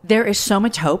 No. There is so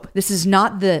much hope. This is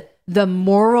not the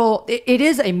moral, it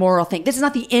is a moral thing. This is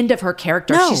not the end of her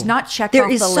character. No. She's not checked off the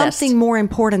list. There is something more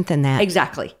important than that.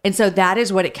 Exactly. And so that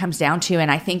is what it comes down to.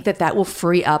 And I think that will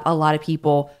free up a lot of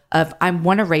people I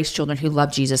want to raise children who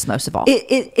love Jesus most of all.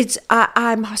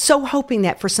 I'm so hoping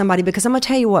that for somebody, because I'm going to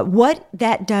tell you what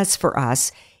that does for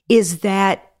us is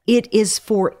that it is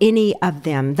for any of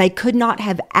them. They could not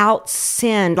have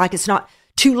out-sinned. Like, it's not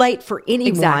too late for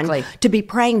anyone to be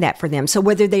praying that for them. So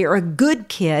whether they are a good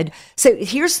kid, so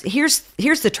here's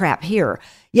the trap here.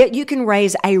 Yet you can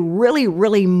raise a really,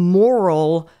 really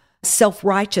moral,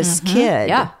 self-righteous kid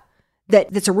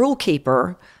that's a rule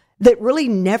keeper that really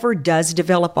never does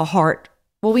develop a heart.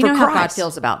 Well, we for know Christ. how God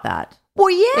feels about that. Well,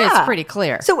 yeah. It's pretty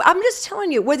clear. So I'm just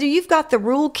telling you, whether you've got the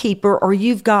rule keeper or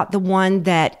you've got the one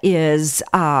that is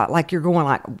like, you're going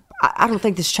like, I don't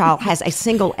think this child has a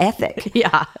single ethic.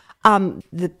 Yeah.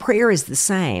 The prayer is the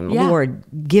same. Lord,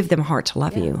 give them a heart to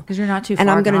love you. Because you're not too far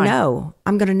And I'm going to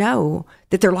gone. know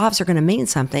that their lives are going to mean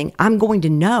something. I'm going to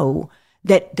know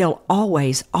that they'll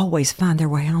always, always find their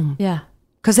way home. Yeah.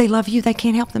 Because they love you. They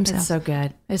can't help themselves. It's so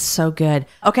good. It's so good.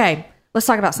 Okay. Let's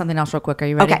talk about something else real quick. Are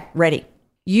you ready? Okay, ready.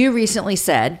 You recently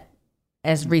said,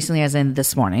 as recently as in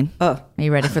this morning. Oh. Are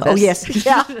you ready for this? Oh, yes.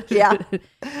 Yeah.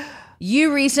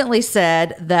 You recently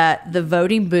said that the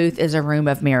voting booth is a room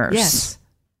of mirrors. Yes.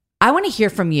 I want to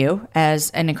hear from you as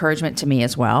an encouragement to me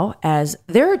as well, as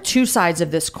there are two sides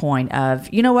of this coin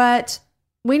of, you know what?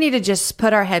 We need to just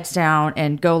put our heads down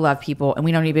and go love people, and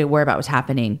we don't need to worry about what's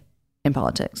happening in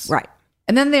politics. Right.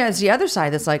 And then there's the other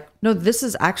side that's like, no, this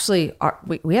is actually,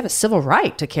 we have a civil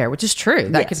right to care, which is true.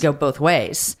 That could go both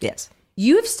ways. Yes.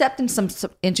 You've stepped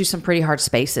into some pretty hard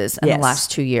spaces in the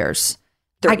last 2 years.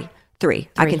 Three.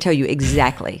 I can tell you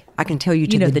exactly. I can tell you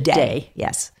to the day.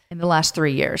 Yes. In the last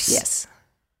 3 years. Yes.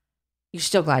 You're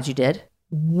still glad you did?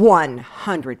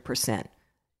 100%.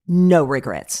 No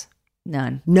regrets.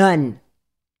 None. No.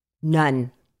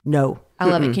 I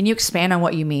love it. Can you expand on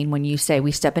what you mean when you say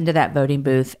we step into that voting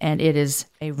booth and it is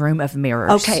a room of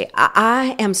mirrors? Okay.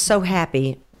 I am so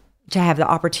happy to have the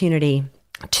opportunity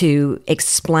to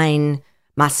explain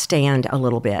my stand a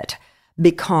little bit,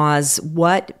 because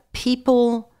what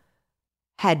people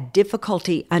had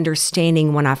difficulty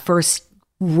understanding when I first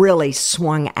really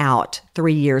swung out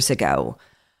 3 years ago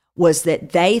was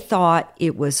that they thought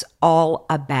it was all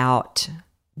about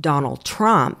Donald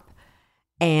Trump,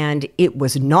 and it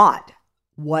was not.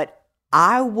 What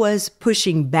I was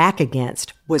pushing back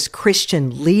against was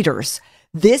Christian leaders.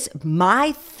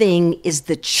 My thing is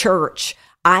the church.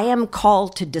 I am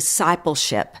called to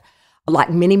discipleship, like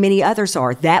many, many others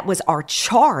are. That was our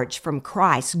charge from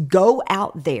Christ. Go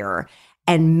out there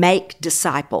and make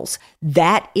disciples.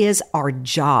 That is our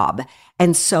job.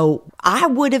 And so I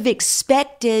would have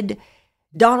expected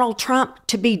Donald Trump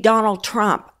to be Donald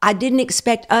Trump. I didn't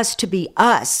expect us to be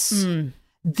us.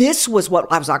 This was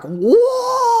what I was like,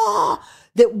 whoa,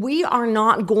 that we are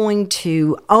not going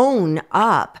to own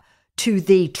up to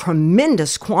the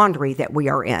tremendous quandary that we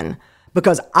are in,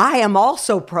 because I am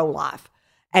also pro-life,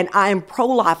 and I am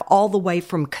pro-life all the way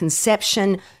from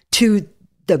conception to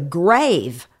the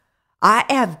grave. I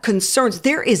have concerns.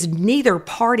 There is neither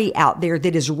party out there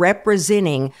that is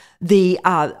representing the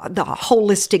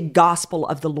holistic gospel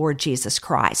of the Lord Jesus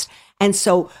Christ. And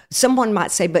so someone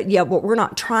might say, but yeah, well, we're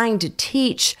not trying to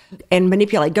teach and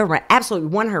manipulate government. Absolutely,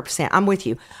 100%. I'm with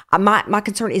you. My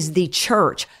concern is the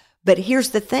church. But here's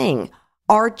the thing.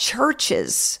 Our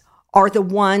churches are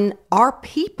our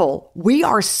people, we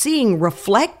are seeing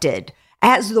reflected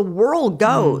as the world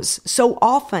goes. So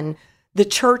often the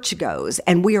church goes,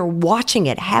 and we are watching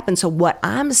it happen. So what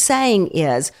I'm saying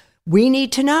is we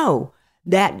need to know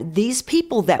that these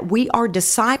people that we are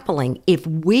discipling, if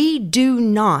we do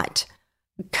not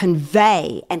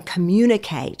convey and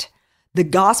communicate the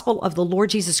gospel of the Lord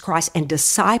Jesus Christ and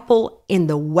disciple in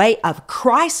the way of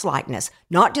Christ-likeness,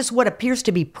 not just what appears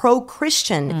to be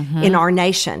pro-Christian in our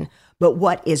nation, but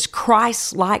what is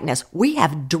Christ-likeness, we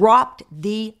have dropped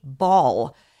the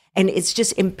ball. And it's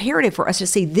just imperative for us to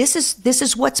see this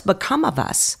is what's become of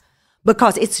us,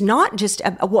 because it's not just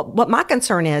what my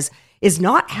concern is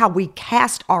not how we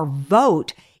cast our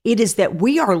vote. It is that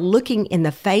we are looking in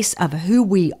the face of who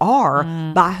we are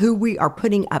by who we are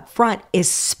putting up front,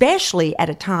 especially at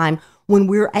a time when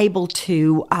we're able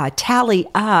to tally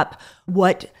up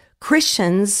what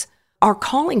Christians are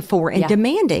calling for and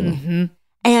demanding.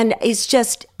 And it's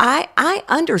just, I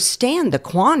understand the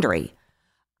quandary.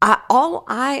 All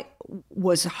I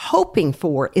was hoping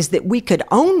for is that we could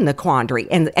own the quandary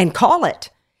and call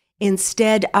it,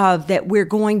 instead of that we're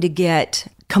going to get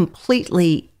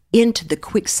completely into the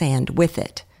quicksand with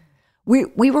it.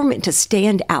 We were meant to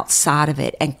stand outside of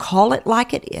it and call it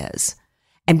like it is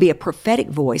and be a prophetic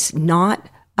voice, not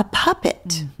a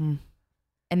puppet.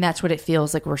 And that's what it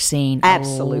feels like we're seeing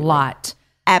Absolutely. A lot.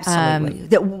 Absolutely.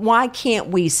 That why can't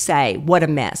we say, what a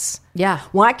mess? Yeah.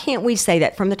 Why can't we say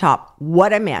that from the top?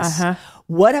 What a mess.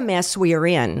 What a mess we are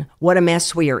in. What a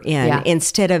mess we are in. Yeah.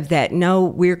 Instead of that, no,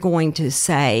 we're going to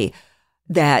say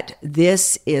that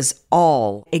this is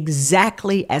all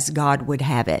exactly as God would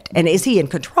have it. And is he in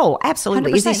control?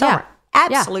 Absolutely. Is he sovereign?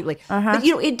 Absolutely. Yeah. But,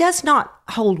 it does not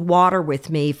hold water with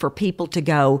me for people to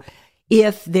go,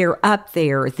 if they're up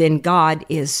there, then God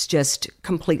is just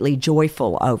completely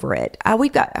joyful over it.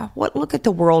 We've got, look at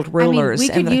the world rulers. We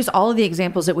could use all of the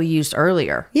examples that we used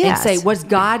earlier and say, was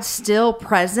God still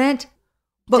present?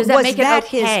 But does that make it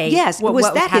okay?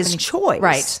 Was that his choice?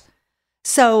 Right.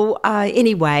 So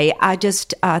anyway, I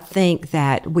just think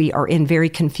that we are in very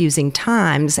confusing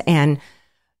times, and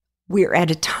we're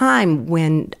at a time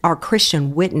when our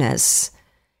Christian witness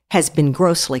has been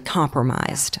grossly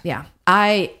compromised. Yeah.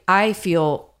 I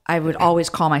feel I would always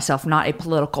call myself not a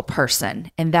political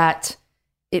person, and that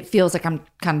it feels like I'm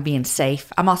kind of being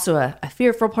safe. I'm also a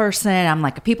fearful person. I'm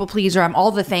like a people pleaser. I'm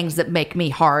all the things that make me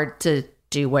hard to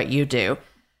do what you do.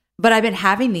 But I've been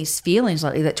having these feelings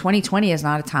lately that 2020 is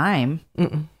not a time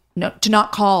to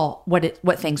not call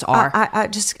what things are. I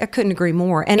couldn't agree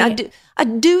more. And I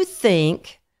do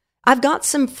think I've got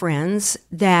some friends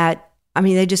that,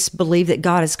 they just believe that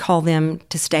God has called them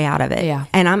to stay out of it. Yeah.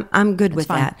 And I'm good with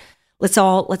that. Let's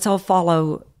all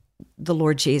follow the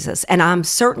Lord Jesus. And I'm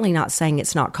certainly not saying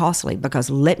it's not costly, because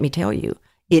let me tell you,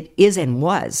 it is and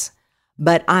was.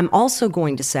 But I'm also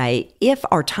going to say, if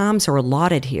our times are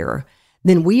allotted here,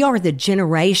 then we are the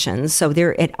generations. So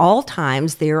at all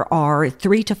times, there are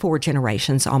 3 to 4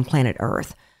 generations on planet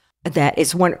Earth. That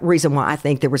is one reason why I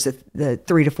think there was the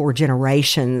 3 to 4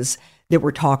 generations that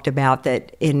were talked about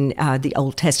that in the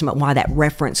Old Testament, why that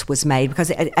reference was made.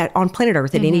 Because on planet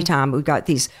Earth, at any time, we've got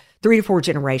these 3 to 4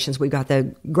 generations. We've got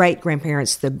the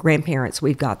great-grandparents, the grandparents,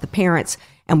 we've got the parents,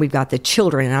 and we've got the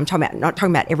children. And not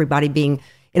talking about everybody being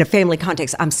in a family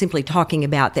context. I'm simply talking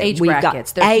about that age we've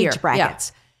brackets. got age here.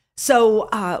 brackets. Yeah.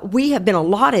 So we have been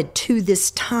allotted to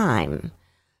this time.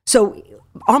 So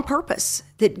on purpose,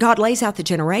 that God lays out the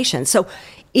generation. So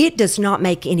it does not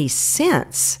make any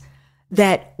sense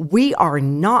that we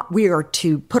are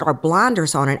to put our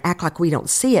blinders on and act like we don't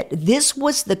see it. This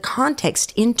was the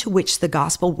context into which the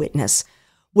gospel witness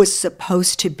was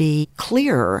supposed to be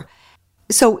clear.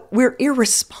 So we're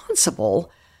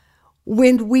irresponsible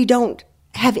when we don't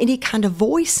have any kind of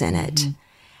voice in it,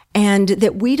 and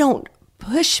that we don't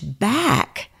push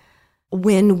back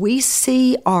when we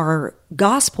see our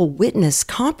gospel witness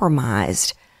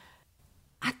compromised.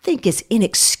 I think is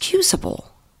inexcusable.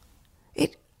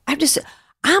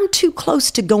 I'm too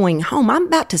close to going home. I'm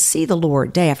about to see the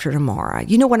Lord day after tomorrow.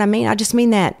 You know what I mean? I just mean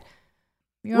that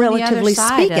relatively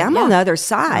speaking. I'm on the other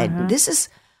side.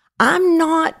 I'm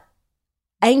not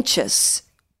anxious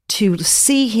to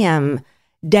see him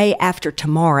day after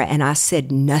tomorrow. And I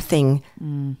said nothing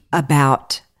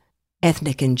about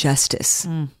ethnic injustice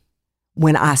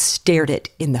when I stared it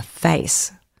in the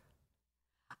face.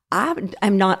 I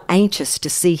am not anxious to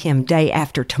see him day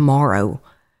after tomorrow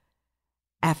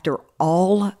after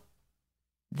all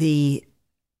the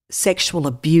sexual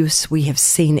abuse we have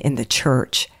seen in the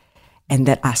church, and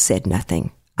that I said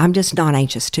nothing. I'm just not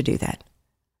anxious to do that.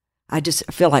 I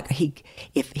just feel like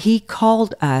if he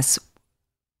called us,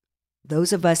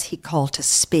 those of us he called to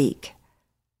speak,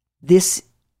 this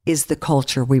is the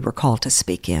culture we were called to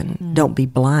speak in. Don't be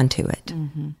blind to it.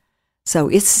 So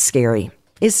it's scary.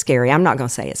 It's scary. I'm not going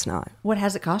to say it's not. What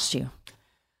has it cost you?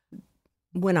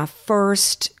 When I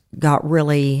first got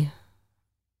really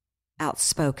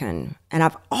outspoken, and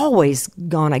I've always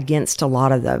gone against a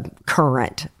lot of the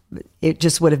current. It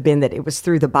just would have been that it was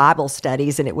through the Bible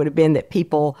studies, and it would have been that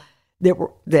people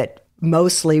that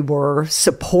mostly were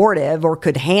supportive or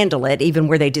could handle it, even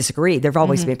where they disagreed. There have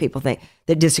always been people that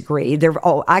disagree.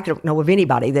 I don't know of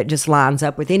anybody that just lines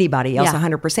up with anybody else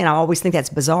 100%. I always think that's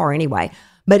bizarre anyway.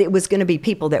 But it was going to be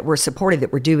people that were supportive,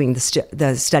 that were doing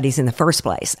the studies in the first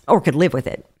place, or could live with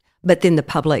it. But then the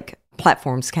public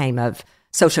platforms came of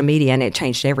social media, and it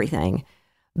changed everything.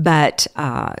 But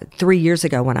 3 years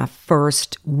ago, when I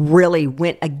first really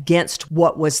went against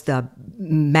what was the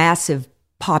massive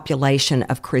population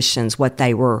of Christians, what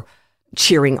they were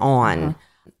cheering on,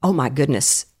 oh my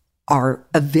goodness, our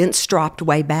events dropped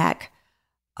way back.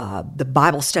 The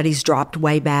Bible studies dropped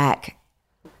way back.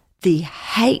 The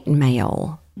hate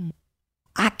mail,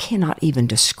 I cannot even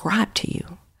describe to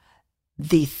you.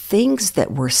 The things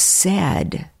that were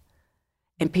said,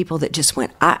 and people that just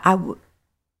went, I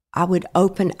would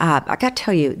open up. I got to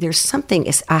tell you, there's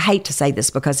something, I hate to say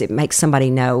this because it makes somebody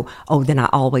know, oh, then I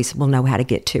always will know how to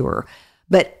get to her.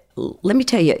 But let me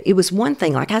tell you, it was one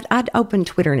thing, like I'd open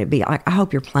Twitter and it'd be like, I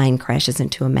hope your plane crashes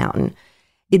into a mountain.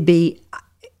 It'd be,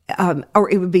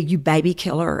 or it would be, you baby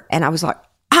killer. And I was like,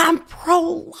 I'm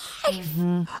pro-life.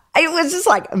 It was just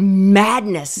like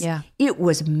madness. Yeah. It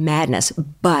was madness.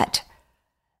 But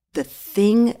The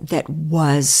thing that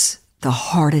was the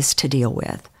hardest to deal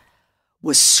with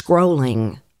was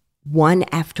scrolling one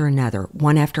after another,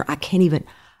 I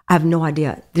have no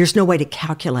idea. There's no way to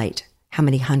calculate how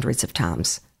many hundreds of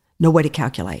times. No way to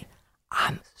calculate.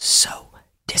 I'm so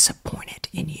disappointed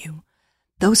in you.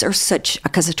 Those are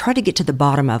because I try to get to the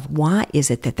bottom of why is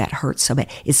it that hurts so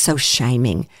bad? It's so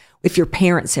shaming. If your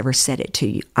parents ever said it to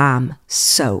you, I'm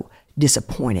so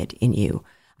disappointed in you.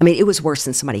 I mean, it was worse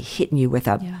than somebody hitting you with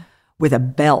a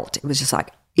belt. It was just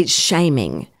like, it's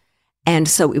shaming. And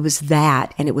so it was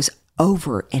that, and it was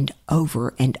over and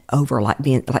over and over,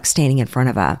 like standing in front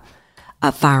of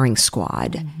a firing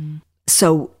squad. Mm-hmm.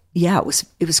 So yeah, it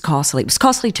was costly. It was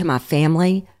costly to my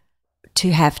family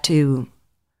to have to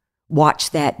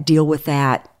watch that, deal with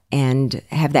that, and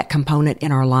have that component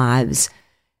in our lives.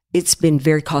 It's been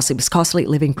very costly. It was costly at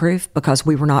Living Proof because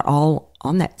we were not all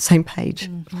on that same page.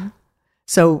 Mm-hmm.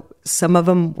 So some of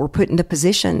them were put in the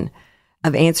position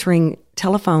of answering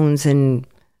telephones and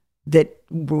that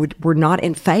were not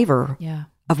in favor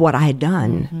of what I had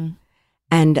done. Mm-hmm.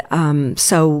 And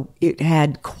so it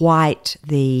had quite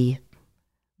the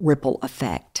ripple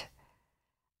effect.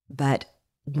 But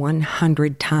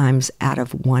 100 times out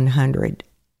of 100,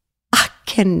 I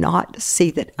cannot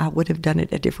see that I would have done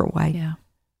it a different way. Yeah.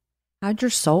 How'd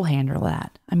your soul handle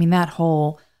that? I mean, that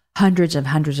whole hundreds of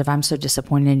I'm so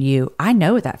disappointed in you. I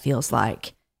know what that feels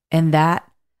like. And that,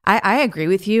 I agree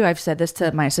with you. I've said this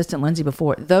to my assistant, Lindsay,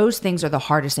 before. Those things are the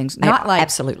hardest things. Not like,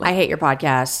 absolutely, I hate your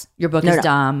podcast. Your book is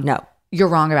dumb. No. You're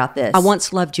wrong about this. I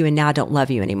once loved you and now I don't love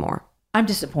you anymore. I'm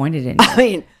disappointed in you. I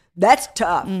mean, that's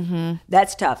tough. Mm-hmm.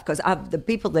 That's tough because the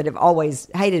people that have always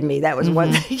hated me, that was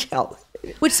one thing else.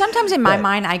 Which sometimes in my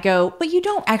mind I go, but you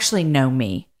don't actually know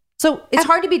me. So it's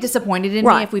hard to be disappointed in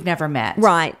me if we've never met.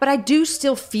 Right. But I do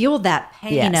still feel that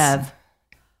pain of...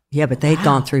 Yeah, but they'd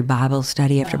gone through Bible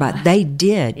study after Bible. They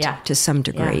did, to some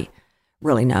degree,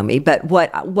 really know me. But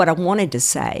what I wanted to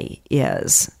say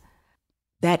is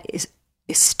that is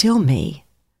still me.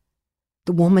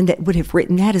 The woman that would have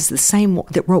written that is the same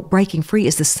that wrote Breaking Free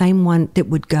is the same one that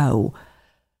would go,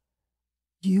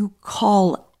 you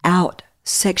call out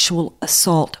sexual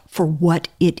assault for what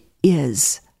it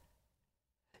is.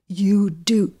 You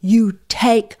do. You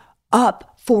take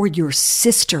up for your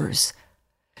sisters.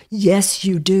 Yes,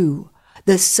 you do.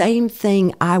 The same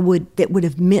thing that would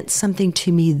have meant something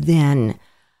to me then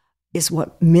is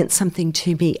what meant something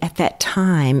to me at that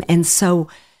time. And so,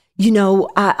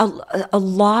 a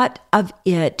lot of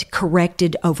it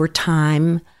corrected over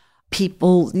time.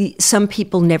 Some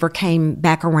people never came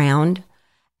back around.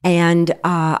 And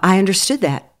I understood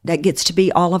that. That gets to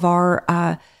be all of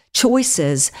our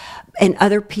choices. And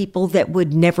other people that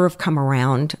would never have come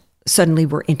around suddenly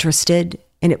were interested.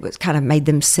 And it was kind of made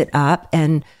them sit up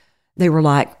and they were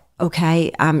like,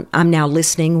 okay, I'm now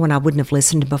listening when I wouldn't have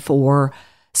listened before.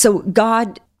 So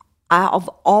God, I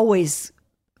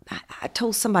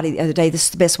told somebody the other day, this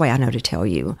is the best way I know to tell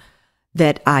you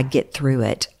that I get through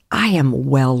it. I am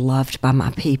well loved by my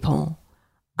people.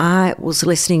 I was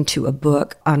listening to a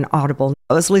book on Audible.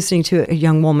 I was listening to a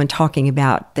young woman talking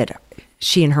about that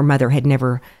she and her mother had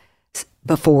never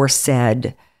before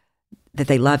said that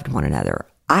they loved one another.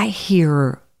 I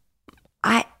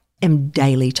am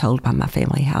daily told by my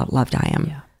family how loved I am.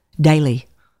 Yeah.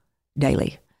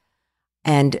 Daily.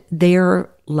 And their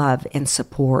love and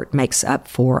support makes up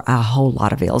for a whole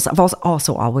lot of ills. I've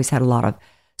also always had a lot of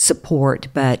support,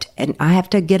 and I have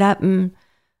to get up and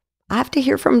I have to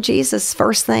hear from Jesus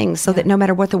first thing so that no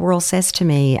matter what the world says to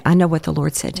me, I know what the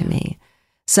Lord said to me.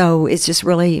 So it's just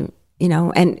really,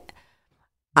 and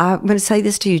I'm going to say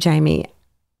this to you, Jamie.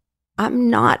 I'm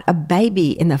not a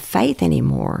baby in the faith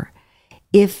anymore.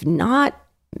 If not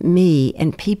me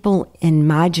and people in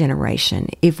my generation,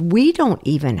 if we don't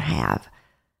even have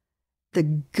the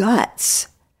guts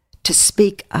to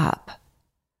speak up,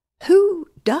 who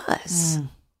does?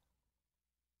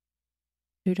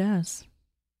 Who does?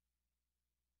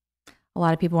 A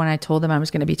lot of people, when I told them I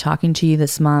was going to be talking to you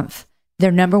this month,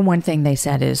 their number one thing they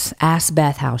said is, ask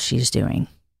Beth how she's doing.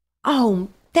 Oh,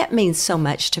 that means so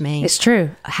much to me. It's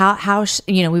true. How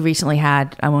we recently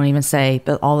had, I won't even say,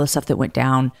 but all the stuff that went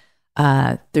down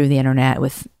through the internet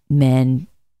with men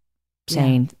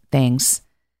saying things.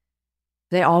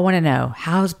 They all want to know,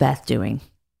 how's Beth doing?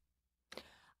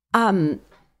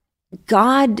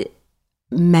 God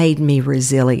made me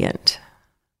resilient.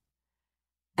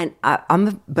 And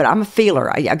I'm a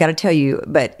feeler. I got to tell you,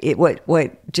 but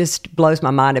what just blows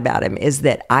my mind about him is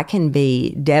that I can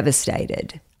be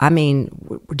devastated. I mean,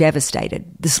 devastated.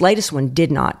 This latest one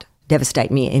did not devastate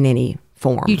me in any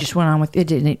form. You just went on with it,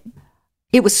 didn't it?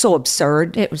 It was so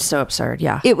absurd. It was so absurd,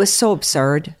 yeah. It was so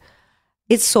absurd.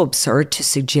 it's so absurd to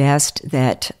suggest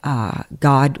that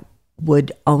God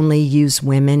would only use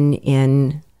women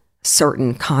in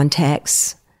certain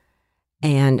contexts.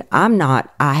 And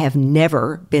I have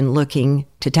never been looking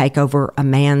to take over a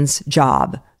man's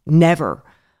job. Never.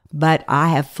 But I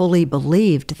have fully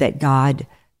believed that God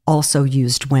also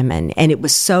used women. And it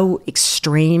was so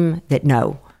extreme that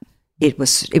no, it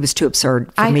was too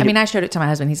absurd for me. I showed it to my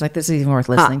husband. He's like, this is even worth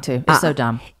listening to. It's so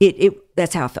dumb.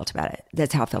 That's how I felt about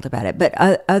it. But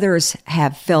others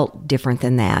have felt different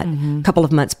than that. A couple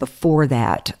of months before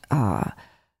that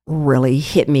really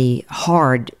hit me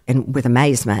hard and with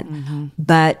amazement.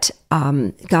 But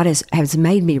God has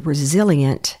made me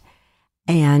resilient,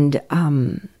 and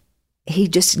he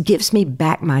just gives me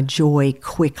back my joy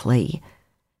quickly.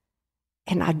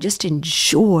 And I just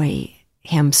enjoy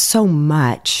him so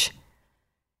much.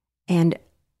 And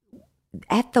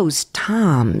at those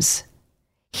times,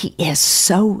 he is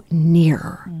so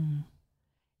near.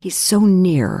 He's so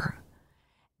near.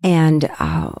 And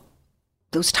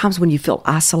those times when you feel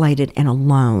isolated and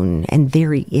alone, and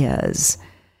there he is.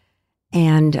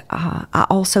 And I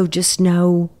also just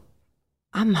know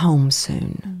I'm home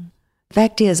soon.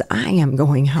 Fact is, I am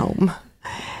going home.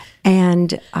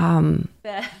 And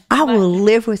I will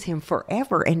live with him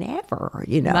forever and ever,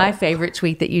 you know. My favorite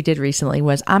tweet that you did recently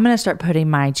was, I'm going to start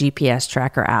putting my GPS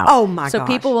tracker out. Oh, my gosh. So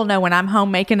people will know when I'm home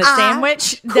making a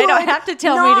sandwich. They don't have to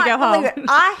tell me to go home.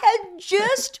 I had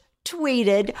just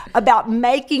tweeted about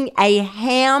making a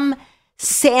ham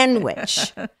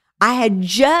sandwich. I had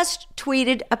just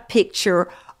tweeted a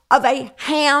picture of a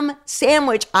ham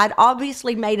sandwich I'd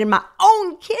obviously made in my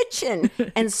own kitchen.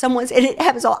 And and it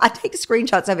happens all, I take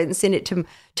screenshots of it and send it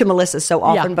to Melissa so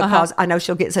often because I know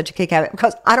she'll get such a kick out of it,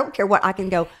 because I don't care what, I can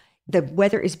go, the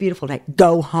weather is beautiful today,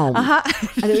 go home.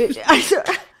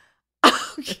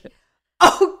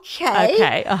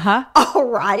 Okay. All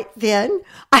right, then.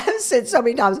 I have said so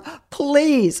many times,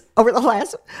 please, over the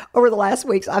last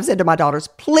weeks, I've said to my daughters,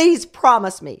 please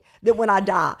promise me that when I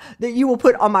die, that you will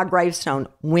put on my gravestone,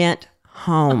 went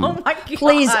home. Oh my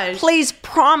gosh. Please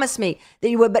promise me that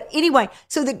you would. But anyway,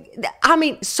 so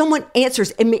someone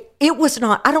answers, and it was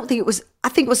not, I think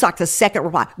it was like the second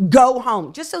reply, go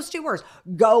home. Just those two words,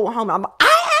 go home. I am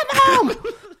home.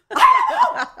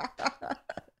 I am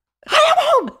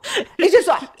home. It's just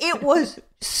like, it was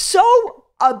so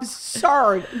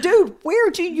absurd. Dude,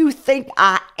 where do you think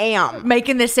I am?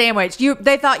 Making this sandwich.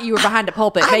 They thought you were behind a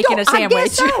pulpit making a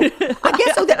sandwich. I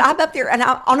guess so that I'm up there and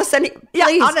on a Sunday.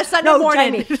 Please, on a Sunday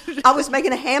morning. Jamie, I was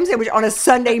making a ham sandwich on a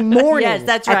Sunday morning. Yes,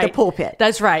 that's right. At the pulpit.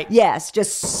 That's right. Yes,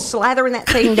 just slathering that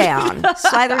thing down.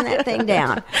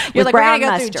 You're like, we're going to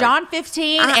go mustard. through John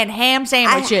 15 and ham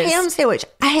sandwiches. A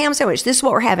ham sandwich. This is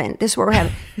what we're having.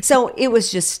 So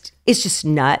it's just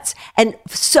nuts. And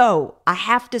so I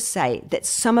have to say that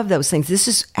some of those things, this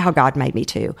is how God made me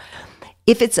too.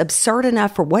 If it's absurd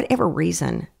enough for whatever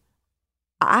reason,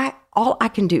 all I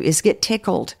can do is get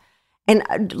tickled.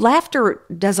 And laughter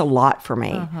does a lot for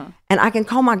me. And I can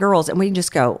call my girls and we can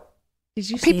just go, did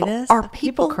you see this? Are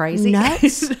people crazy?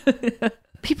 Nuts?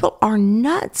 People are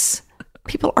nuts.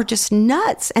 People are just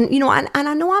nuts. And, and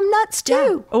I know I'm nuts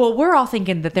too. Yeah. Well, we're all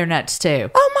thinking that they're nuts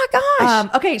too. Oh my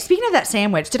gosh. Okay, speaking of that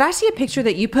sandwich, did I see a picture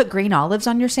that you put green olives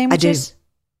on your sandwiches?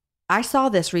 I saw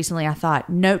this recently. I thought,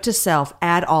 note to self,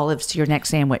 add olives to your next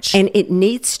sandwich. And it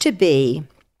needs to be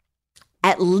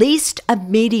at least a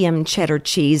medium cheddar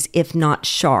cheese, if not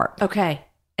sharp. Okay.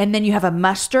 And then you have a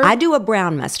mustard? I do a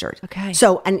brown mustard. Okay.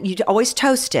 So, and you always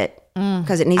toast it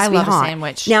because it needs to be hot. I love a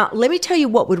sandwich. Now, let me tell you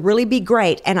what would really be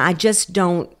great, and I just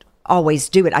don't always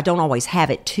do it. I don't always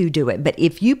have it to do it. But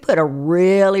if you put a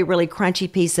really, really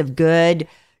crunchy piece of good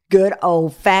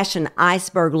old-fashioned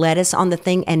iceberg lettuce on the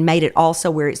thing and made it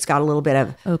also where it's got a little bit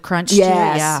of crunch yes, to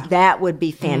it, yeah. That would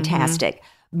be fantastic.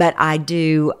 But I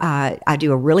do a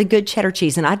really good cheddar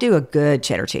cheese, and I do a good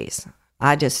cheddar cheese.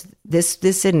 This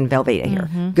isn't Velveeta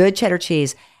here. Good cheddar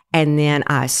cheese, and then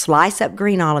I slice up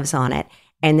green olives on it,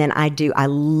 and then I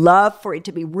love for it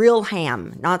to be real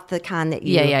ham, not the kind that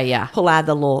you pull out of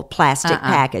the little plastic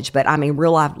package, but I mean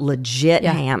real legit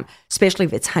ham, especially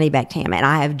if it's honey-baked ham. And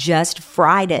I have just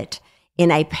fried it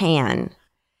in a pan,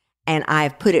 and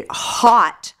I've put it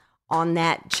hot on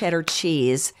that cheddar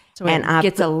cheese. So it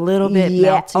gets a little bit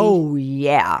melty. Oh,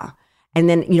 yeah. And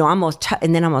then, I'm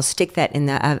gonna stick that in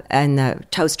the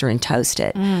toaster and toast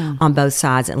it on both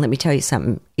sides. And let me tell you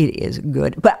something, it is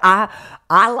good. But I'm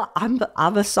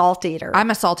a salt eater. I'm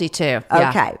a salty too. Yeah.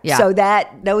 Okay, yeah. So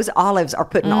those olives are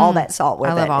putting all that salt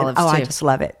with it. I love olives too. I just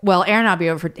love it. Well, Aaron and I'll be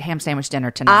over for ham sandwich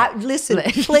dinner tonight. Listen,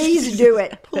 please do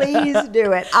it. Please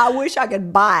do it. I wish I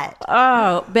could buy it.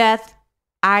 Oh, Beth.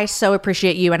 I so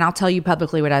appreciate you. And I'll tell you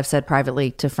publicly what I've said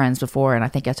privately to friends before. And I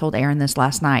think I told Aaron this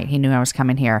last night. He knew I was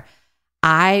coming here.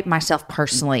 I myself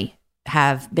personally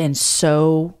have been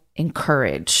so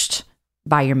encouraged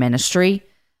by your ministry.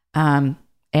 And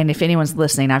if anyone's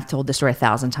listening, I've told this story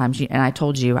 1,000 times. And I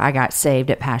told you I got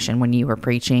saved at Passion when you were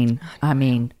preaching,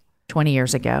 20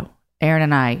 years ago. Aaron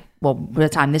and I, well, by the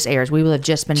time this airs, we will have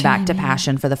just been back to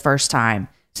Passion for the first time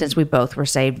since we both were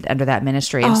saved under that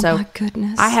ministry. And so my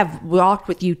goodness. I have walked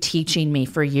with you teaching me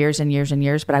for years and years and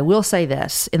years. But I will say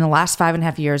this, in the last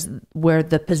 5.5 years, where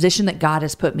the position that God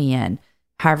has put me in,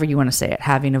 however you want to say it,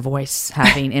 having a voice,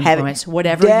 having influence,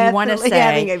 whatever you want to say.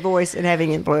 Having a voice and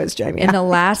having influence, Jamie. In the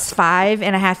last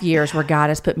 5.5 years where God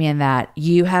has put me in that,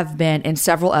 you have been, and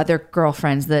several other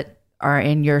girlfriends that are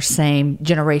in your same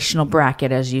generational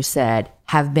bracket, as you said,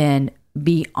 have been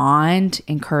beyond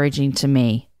encouraging to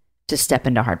me to step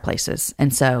into hard places.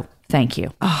 And so thank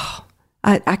you. Oh,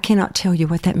 I cannot tell you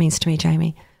what that means to me,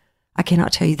 Jamie. I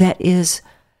cannot tell you.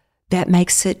 That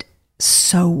makes it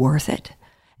so worth it.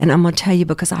 And I'm going to tell you,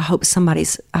 because I hope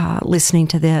somebody's listening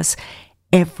to this.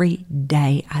 Every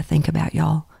day I think about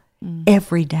y'all.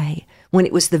 Every day. When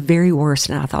it was the very worst,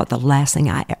 and I thought the last thing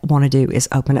I want to do is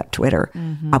open up Twitter,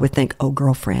 I would think, oh,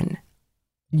 girlfriend,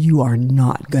 you are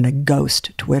not going to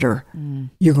ghost Twitter.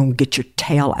 You're going to get your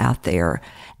tail out there,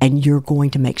 and you're going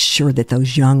to make sure that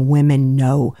those young women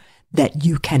know that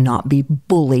you cannot be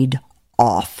bullied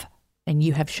off. And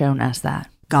you have shown us that.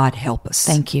 God help us.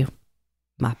 Thank you.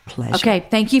 My pleasure. Okay,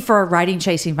 thank you for writing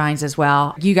Chasing Vines as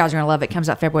well. You guys are going to love it. It comes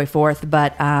out February 4th.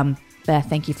 But Beth,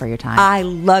 thank you for your time. I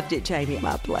loved it, Jamie.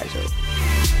 My pleasure.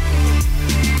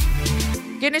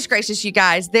 Goodness gracious, you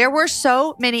guys. There were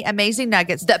so many amazing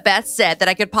nuggets that Beth said that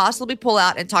I could possibly pull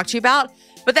out and talk to you about,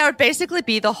 but that would basically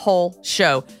be the whole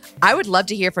show. I would love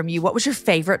to hear from you. What was your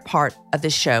favorite part of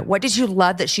this show? What did you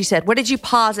love that she said? What did you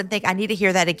pause and think, I need to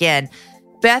hear that again?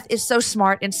 Beth is so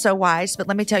smart and so wise, but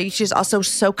let me tell you, she's also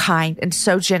so kind and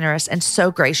so generous and so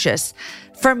gracious.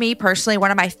 For me personally, one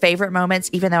of my favorite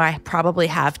moments, even though I probably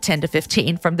have 10 to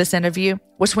 15 from this interview,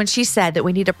 was when she said that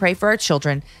we need to pray for our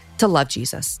children to love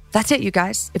Jesus. That's it, you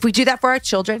guys. If we do that for our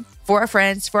children, for our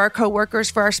friends, for our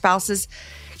coworkers, for our spouses,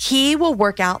 he will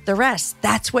work out the rest.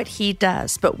 That's what he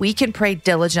does. But we can pray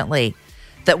diligently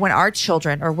that when our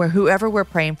children or whoever we're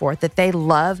praying for, that they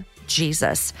love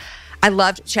Jesus. I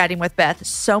loved chatting with Beth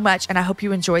so much, and I hope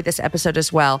you enjoyed this episode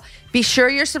as well. Be sure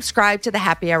you're subscribed to the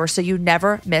Happy Hour so you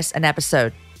never miss an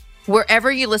episode.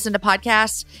 Wherever you listen to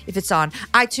podcasts, if it's on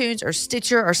iTunes or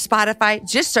Stitcher or Spotify,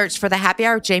 just search for the Happy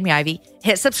Hour with Jamie Ivey,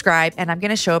 hit subscribe, and I'm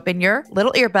going to show up in your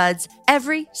little earbuds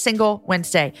every single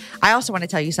Wednesday. I also want to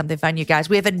tell you something fun, you guys.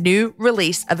 We have a new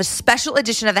release of a special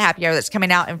edition of the Happy Hour that's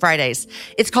coming out on Fridays.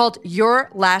 It's called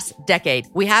Your Last Decade.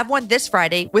 We have one this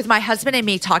Friday with my husband and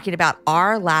me talking about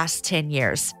our last 10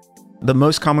 years. The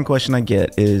most common question I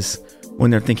get is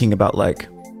when they're thinking about like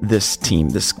this team,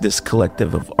 this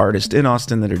collective of artists in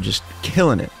Austin that are just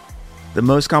killing it. The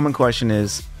most common question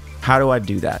is, how do I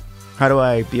do that? How do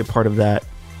I be a part of that?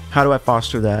 How do I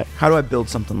foster that? How do I build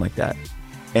something like that?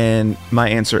 And my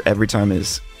answer every time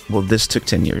is, well, this took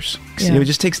 10 years. Yeah. It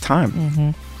just takes time.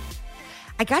 Mm-hmm.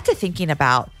 I got to thinking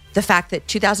about the fact that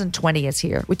 2020 is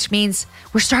here, which means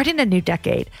we're starting a new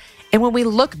decade. And when we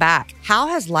look back, how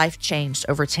has life changed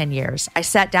over 10 years? I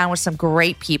sat down with some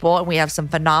great people, and we have some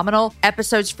phenomenal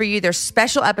episodes for you. There's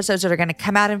special episodes that are going to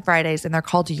come out on Fridays, and they're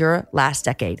called Your Last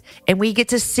Decade. And we get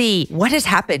to see what has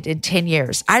happened in 10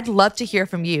 years. I'd love to hear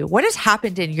from you. What has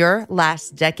happened in your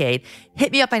last decade?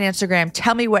 Hit me up on Instagram.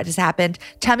 Tell me what has happened.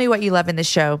 Tell me what you love in the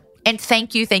show. And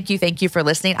thank you for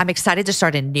listening. I'm excited to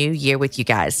start a new year with you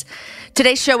guys.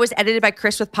 Today's show was edited by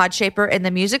Chris with Podshaper, and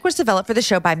the music was developed for the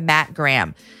show by Matt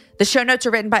Graham. The show notes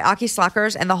are written by Aki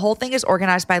Slockers, and the whole thing is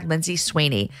organized by Lindsay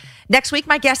Sweeney. Next week,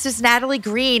 my guest is Natalie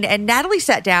Green, and Natalie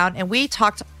sat down and we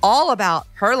talked all about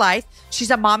her life.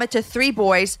 She's a mama to 3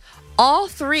 boys, all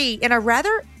 3 in a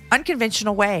rather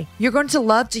unconventional way. You're going to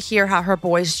love to hear how her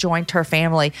boys joined her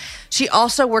family. She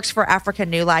also works for Africa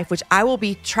New Life, which I will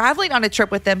be traveling on a trip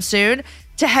with them soon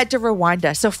to head to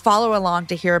Rwanda. So follow along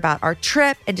to hear about our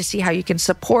trip and to see how you can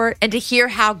support and to hear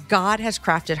how God has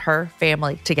crafted her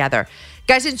family together.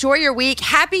 Guys, enjoy your week.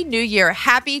 Happy New Year.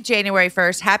 Happy January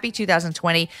 1st. Happy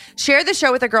 2020. Share the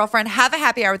show with a girlfriend. Have a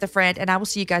happy hour with a friend. And I will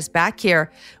see you guys back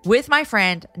here with my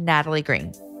friend, Natalie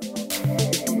Green.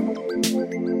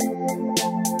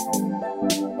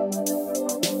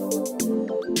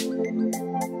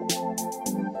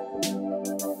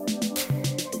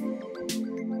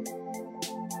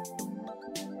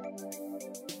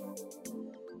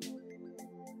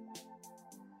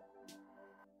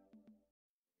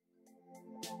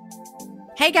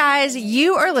 Hey guys,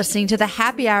 you are listening to the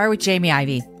Happy Hour with Jamie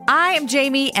Ivey. I am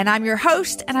Jamie and I'm your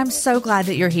host, and I'm so glad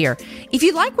that you're here. If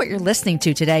you like what you're listening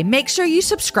to today, make sure you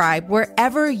subscribe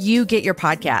wherever you get your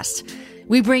podcasts.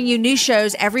 We bring you new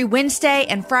shows every Wednesday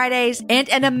and Fridays, and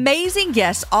an amazing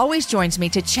guest always joins me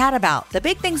to chat about the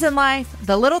big things in life,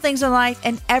 the little things in life,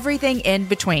 and everything in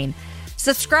between.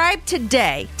 Subscribe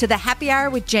today to the Happy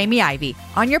Hour with Jamie Ivey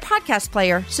on your podcast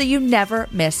player so you never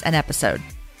miss an episode.